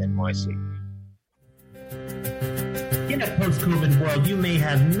talkradio.nyc. In a post-COVID world, you may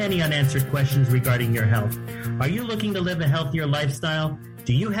have many unanswered questions regarding your health. Are you looking to live a healthier lifestyle?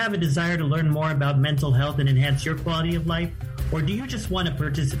 Do you have a desire to learn more about mental health and enhance your quality of life? Or do you just want to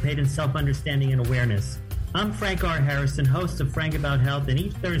participate in self-understanding and awareness? I'm Frank R. Harrison, host of Frank About Health, and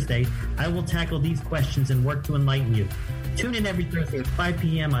each Thursday, I will tackle these questions and work to enlighten you. Tune in every Thursday at 5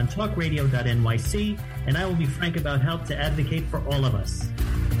 p.m. on talkradio.nyc, and I will be frank about health to advocate for all of us.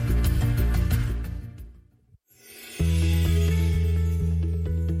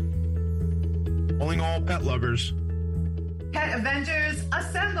 Calling all pet lovers. Pet Avengers,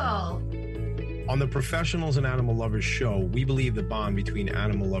 assemble! On the Professionals and Animal Lovers show, we believe the bond between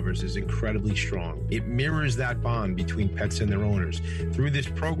animal lovers is incredibly strong. It mirrors that bond between pets and their owners. Through this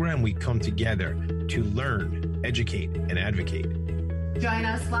program, we come together to learn, educate, and advocate. Join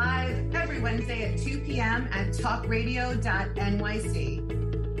us live every Wednesday at 2 p.m. at talkradio.nyc.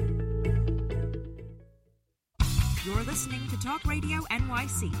 You're listening to Talk Radio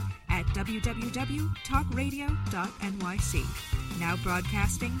NYC at www.talkradio.nyc. Now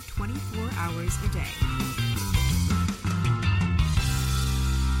broadcasting 24 hours a day.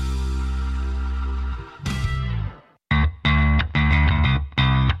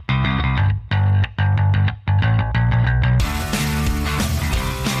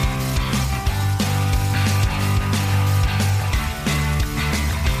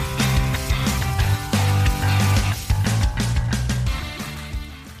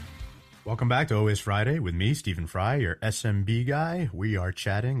 back to Always Friday with me, Stephen Fry, your SMB guy. We are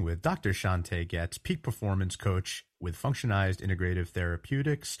chatting with Dr. Shante Getz, peak performance coach with Functionized Integrative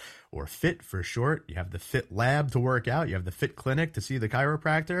Therapeutics, or FIT for short. You have the FIT lab to work out, you have the FIT clinic to see the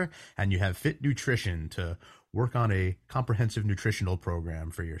chiropractor, and you have FIT Nutrition to work on a comprehensive nutritional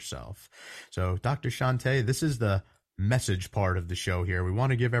program for yourself. So, Dr. Shante, this is the message part of the show here. We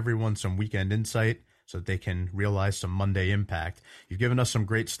want to give everyone some weekend insight so that they can realize some Monday impact. You've given us some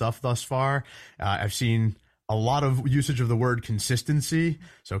great stuff thus far. I've seen a lot of usage of the word consistency.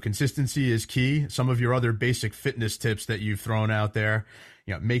 So consistency is key. Some of your other basic fitness tips that you've thrown out there,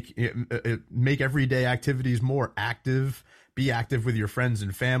 make everyday activities more active. Be active with your friends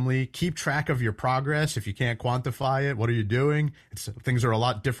and family. Keep track of your progress. If you can't quantify it, what are you doing? Things are a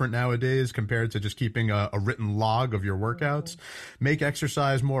lot different nowadays compared to just keeping a written log of your workouts. Make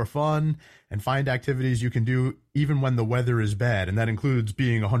exercise more fun and find activities you can do even when the weather is bad. And that includes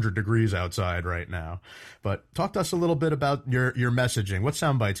being 100 degrees outside right now. But talk to us a little bit about your messaging. What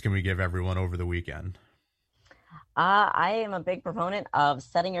sound bites can we give everyone over the weekend? I am a big proponent of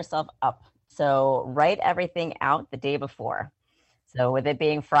setting yourself up. So write everything out the day before. So with it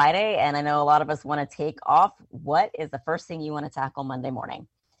being Friday, and I know a lot of us want to take off, what is the first thing you want to tackle Monday morning?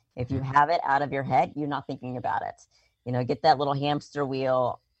 If you have it out of your head, you're not thinking about it. Get that little hamster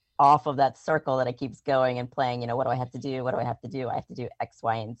wheel off of that circle that it keeps going and playing. What do I have to do? What do I have to do? I have to do X,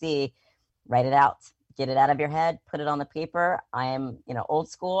 Y, and Z. Write it out. Get it out of your head. Put it on the paper. I am, old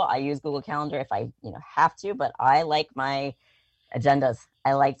school. I use Google Calendar if I, have to, but I like my agendas.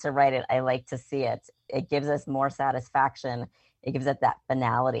 I like to write it. I like to see it. It gives us more satisfaction. It gives it that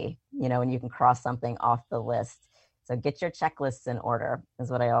finality, when you can cross something off the list. So get your checklists in order is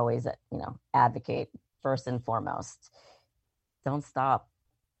what I always, advocate first and foremost. Don't stop.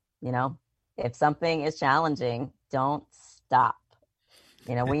 If something is challenging, don't stop.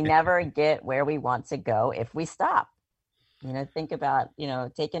 We never get where we want to go if we stop. Think about,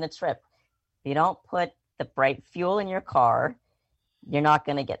 taking a trip. If you don't put the right fuel in your car, you're not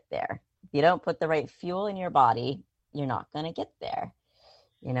going to get there. If you don't put the right fuel in your body, you're not going to get there.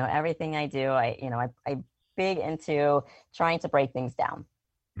 Everything I do, I big into trying to break things down.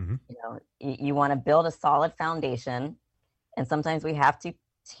 Mm-hmm. You want to build a solid foundation, and sometimes we have to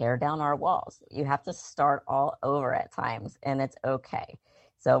tear down our walls. You have to start all over at times, and it's okay.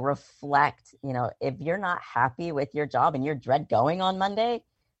 So reflect, if you're not happy with your job and you're dread going on Monday,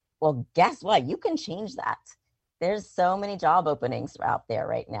 well, guess what? You can change that. There's so many job openings out there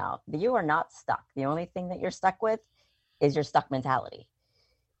right now. You are not stuck. The only thing that you're stuck with is your stuck mentality.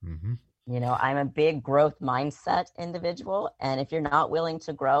 Mm-hmm. I'm a big growth mindset individual. And if you're not willing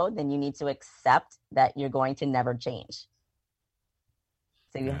to grow, then you need to accept that you're going to never change.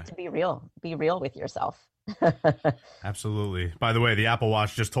 So you have to be real with yourself. Absolutely. By the way, the Apple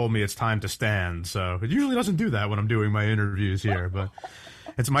Watch just told me it's time to stand. So it usually doesn't do that when I'm doing my interviews here, but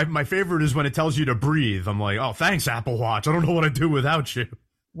it's my favorite is when it tells you to breathe. I'm like, oh, thanks, Apple Watch. I don't know what I'd do without you.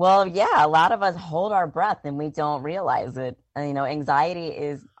 Well, yeah, a lot of us hold our breath and we don't realize it. And, anxiety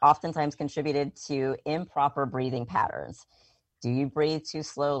is oftentimes contributed to improper breathing patterns. Do you breathe too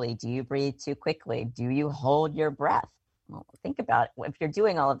slowly? Do you breathe too quickly? Do you hold your breath? Well, think about it. If you're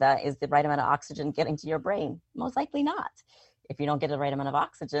doing all of that, is the right amount of oxygen getting to your brain? Most likely not. If you don't get the right amount of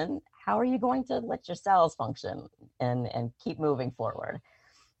oxygen, how are you going to let your cells function and keep moving forward?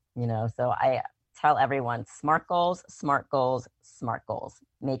 So I tell everyone, SMART goals, SMART goals, SMART goals.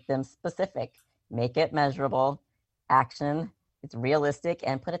 Make them specific, make it measurable, action, it's realistic,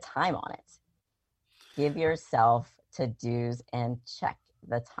 and put a time on it. Give yourself to-dos and check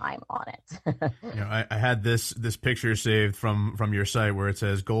the time on it. I had this picture saved from your site where it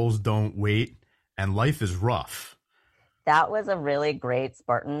says goals don't wait and life is rough. That was a really great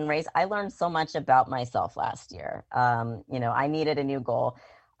Spartan race. I learned so much about myself last year. I needed a new goal.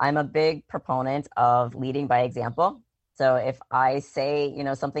 I'm a big proponent of leading by example. So if I say,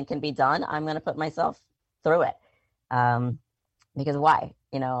 something can be done, I'm going to put myself through it. Because why?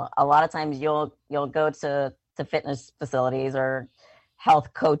 A lot of times you'll go to fitness facilities or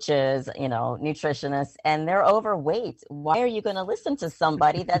health coaches, nutritionists, and they're overweight. Why are you going to listen to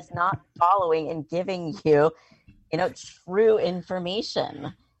somebody that's not following and giving you, true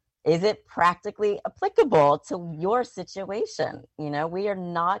information? Is it practically applicable to your situation? We are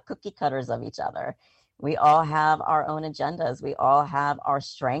not cookie cutters of each other. We all have our own agendas. We all have our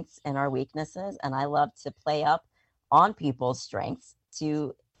strengths and our weaknesses. And I love to play up on people's strengths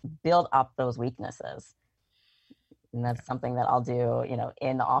to build up those weaknesses. And that's something that I'll do,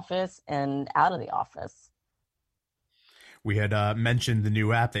 in the office and out of the office. We had mentioned the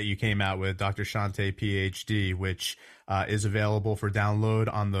new app that you came out with, Dr. Shante PhD, which is available for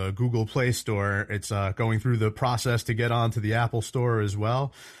download on the Google Play Store. It's going through the process to get onto the Apple Store as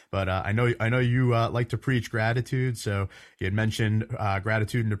well. But I know you like to preach gratitude, so you had mentioned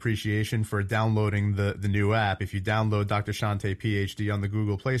gratitude and appreciation for downloading the new app. If you download Dr. Shante PhD on the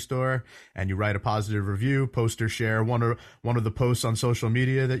Google Play Store and you write a positive review, post or share one of the posts on social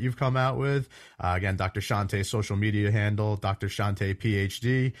media that you've come out with, again, Dr. Shante's social media handle, Dr. Shante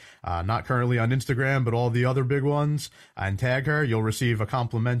PhD, not currently on Instagram, but all the other big ones, and tag her, you'll receive a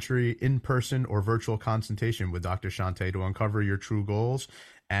complimentary in-person or virtual consultation with Dr. Shante to uncover your true goals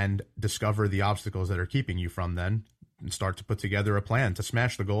and discover the obstacles that are keeping you from them, and start to put together a plan to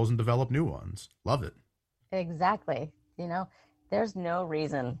smash the goals and develop new ones. Love it. Exactly. There's no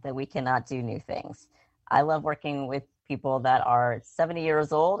reason that we cannot do new things. I love working with people that are 70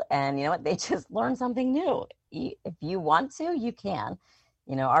 years old and you know what, they just learn something new. If you want to, you can.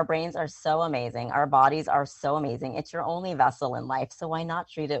 Our brains are so amazing. Our bodies are so amazing. It's your only vessel in life. So why not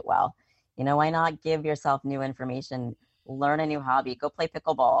treat it well? Why not give yourself new information? Learn a new hobby, go play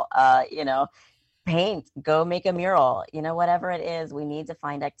pickleball, paint, go make a mural, whatever it is. We need to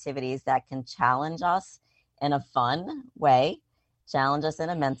find activities that can challenge us in a fun way, challenge us in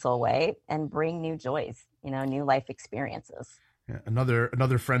a mental way, and bring new joys, new life experiences. Yeah,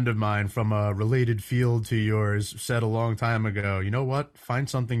 another friend of mine from a related field to yours said a long time ago, you know what? Find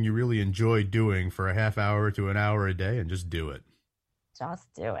something you really enjoy doing for a half hour to an hour a day and just do it.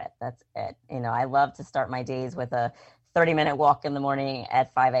 Just do it. That's it. I love to start my days with a 30-minute walk in the morning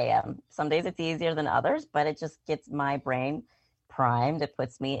at 5 a.m. Some days it's easier than others, but it just gets my brain primed. It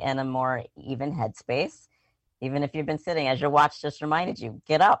puts me in a more even headspace. Even if you've been sitting, as your watch just reminded you,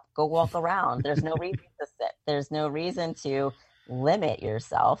 get up, go walk around. There's no reason to sit. There's no reason to limit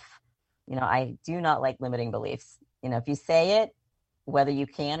yourself. I do not like limiting beliefs. If you say it, whether you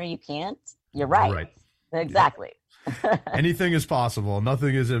can or you can't, you're right. Right. Exactly. Yep. Anything is possible.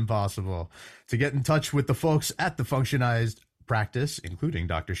 Nothing is impossible. To get in touch with the folks at the Functionized Practice, including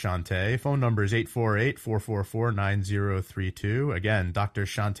Dr. Shante, phone number is 848-444-9032. Again,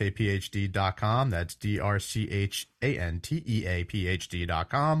 drshantephd.com. That's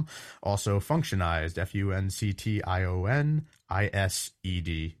DRCHANTEAPHD.com. Also Functionized,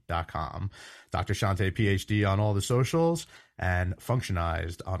 FUNCTIONISED.com. Dr. Shante PhD on all the socials and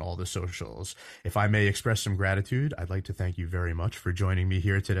Functionized on all the socials. If I may express some gratitude, I'd like to thank you very much for joining me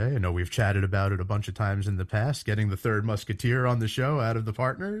here today. I know we've chatted about it a bunch of times in the past, getting the third musketeer on the show out of the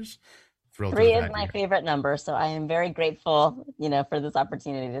partners. Thrilled 3 is my favorite number, so I am very grateful, for this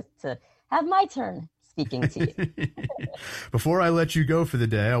opportunity to have my turn speaking to you. Before I let you go for the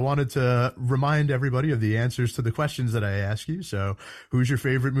day, I wanted to remind everybody of the answers to the questions that I ask you. So who's your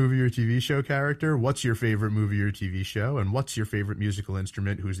favorite movie or TV show character? What's your favorite movie or TV show? And what's your favorite musical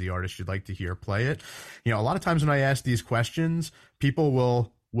instrument? Who's the artist you'd like to hear play it? A lot of times when I ask these questions, people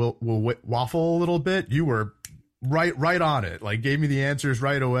will waffle a little bit. You were right on it, like gave me the answers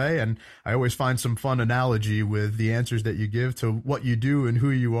right away. And I always find some fun analogy with the answers that you give to what you do and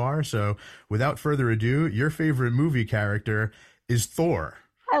who you are. So without further ado, your favorite movie character is Thor.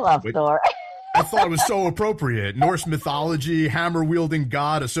 I love Thor. I thought it was so appropriate. Norse mythology, hammer-wielding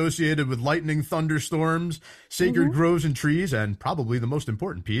god associated with lightning, thunderstorms, sacred groves and trees, and probably the most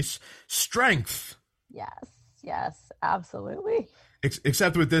important piece, strength. Yes, absolutely.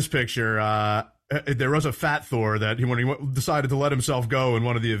 Except with this picture, there was a fat Thor that when he decided to let himself go in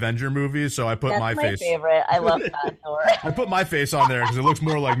one of the Avenger movies, so I put my face. That's my favorite. I love fat Thor. I put my face on there because it looks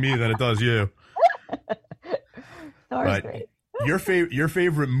more like me than it does you. Thor's great. Your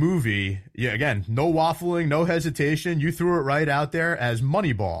favorite movie, again, no waffling, no hesitation. You threw it right out there as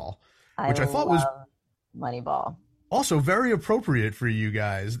Moneyball, which I thought was Moneyball. Also very appropriate for you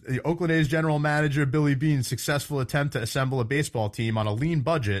guys. The Oakland A's general manager, Billy Beane's successful attempt to assemble a baseball team on a lean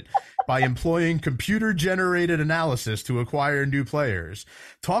budget by employing computer-generated analysis to acquire new players.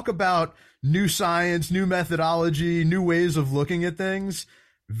 Talk about new science, new methodology, new ways of looking at things.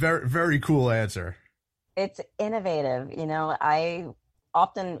 Very, very cool answer. It's innovative. I'll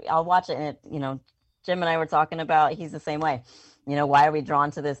watch it and Jim and I were talking about, he's the same way. Why are we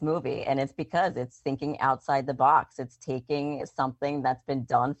drawn to this movie? And it's because it's thinking outside the box. It's taking something that's been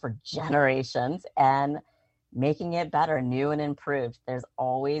done for generations and making it better, new and improved. There's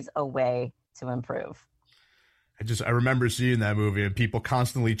always a way to improve. I remember seeing that movie and people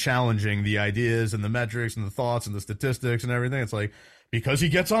constantly challenging the ideas and the metrics and the thoughts and the statistics and everything. It's like, because he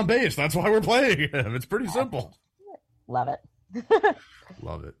gets on base, that's why we're playing him. It's pretty simple. Love it.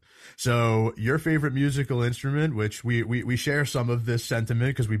 Love it. So your favorite musical instrument, which we share some of this sentiment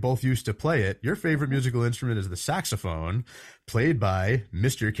because we both used to play it. Your favorite musical instrument is the saxophone, played by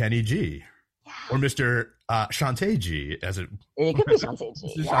Mr. Kenny G. Or Mr. Shantae G, as it could be Shantae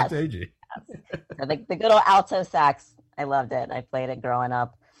G. Yes. Shantae G. Yes. So the good old alto sax. I loved it. I played it growing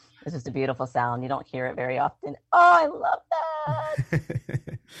up. It's just a beautiful sound. You don't hear it very often. Oh, I love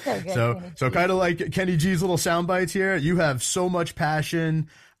that. So kind of like Kenny G's little sound bites here. You have so much passion.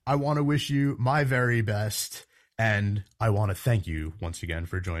 I want to wish you my very best. And I want to thank you once again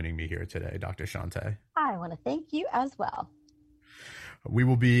for joining me here today, Dr. Shantae. I want to thank you as well. We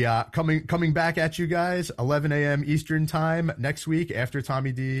will be coming back at you guys 11 a.m. Eastern time next week after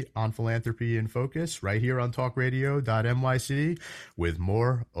Tommy D on Philanthropy in Focus right here on talkradio.nyc with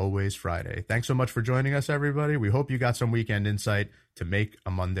more Always Friday. Thanks so much for joining us, everybody. We hope you got some weekend insight to make a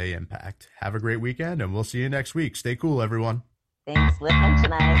Monday impact. Have a great weekend, and we'll see you next week. Stay cool, everyone. Thanks. Live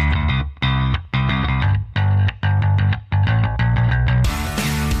functionize.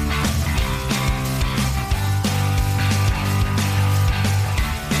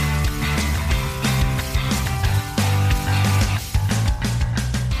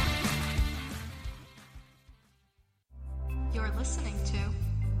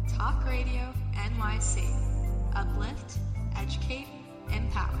 Uplift, educate,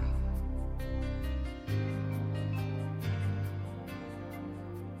 empower.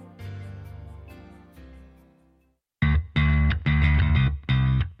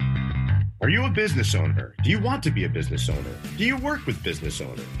 Are you a business owner? Do you want to be a business owner? Do you work with business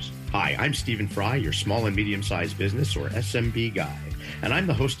owners? Hi, I'm Stephen Fry, your small and medium-sized business or SMB guy, and I'm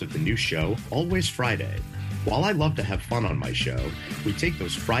the host of the new show, Always Friday. While I love to have fun on my show, we take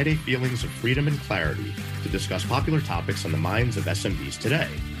those Friday feelings of freedom and clarity to discuss popular topics on the minds of SMBs today.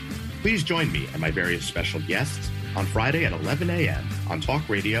 Please join me and my various special guests on Friday at 11 a.m. on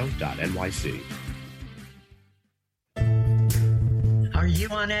talkradio.nyc. Are you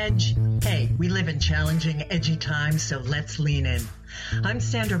on edge? Hey, we live in challenging, edgy times, so let's lean in. I'm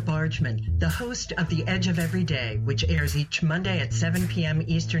Sandra Bargman, the host of The Edge of Every Day, which airs each Monday at 7 p.m.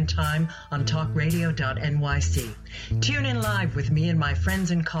 Eastern Time on talkradio.nyc. Tune in live with me and my friends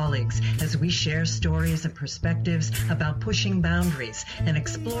and colleagues as we share stories and perspectives about pushing boundaries and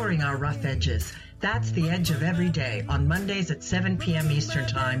exploring our rough edges. That's The Edge of Every Day on Mondays at 7 p.m. Eastern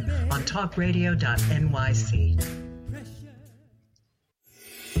Time on talkradio.nyc.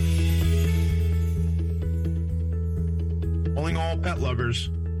 Calling all pet lovers.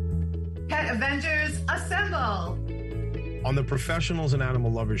 Pet Avengers, assemble! On the Professionals and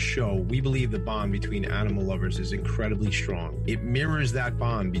Animal Lovers show, we believe the bond between animal lovers is incredibly strong. It mirrors that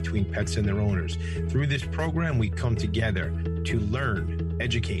bond between pets and their owners. Through this program, we come together to learn,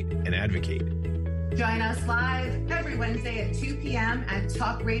 educate, and advocate. Join us live every Wednesday at 2 p.m. at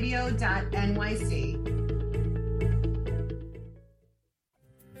talkradio.nyc.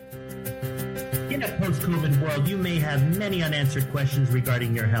 In a post-COVID world, you may have many unanswered questions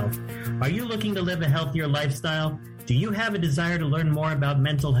regarding your health. Are you looking to live a healthier lifestyle? Do you have a desire to learn more about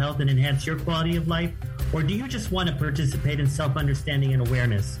mental health and enhance your quality of life? Or do you just want to participate in self-understanding and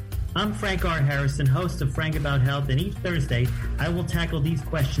awareness? I'm Frank R. Harrison, host of Frank About Health, and each Thursday, I will tackle these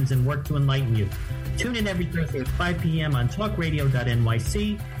questions and work to enlighten you. Tune in every Thursday at 5 p.m. on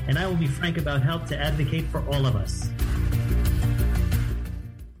talkradio.nyc, and I will be frank about health to advocate for all of us.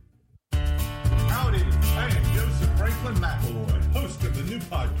 Howdy, I am Joseph Franklin McElroy, host of the new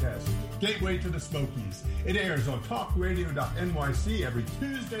podcast, Gateway to the Smokies. It airs on talkradio.nyc every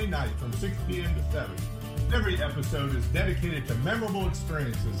Tuesday night from 6 p.m. to 7. Every episode is dedicated to memorable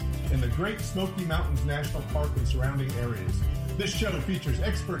experiences in the Great Smoky Mountains National Park and surrounding areas. This show features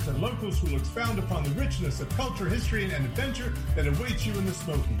experts and locals who will expound upon the richness of culture, history, and adventure that awaits you in the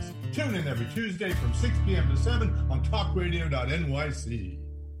Smokies. Tune in every Tuesday from 6 p.m. to 7 on talkradio.nyc.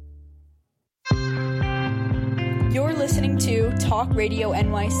 You're listening to Talk Radio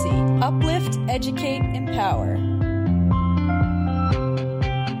NYC. Uplift, educate, empower.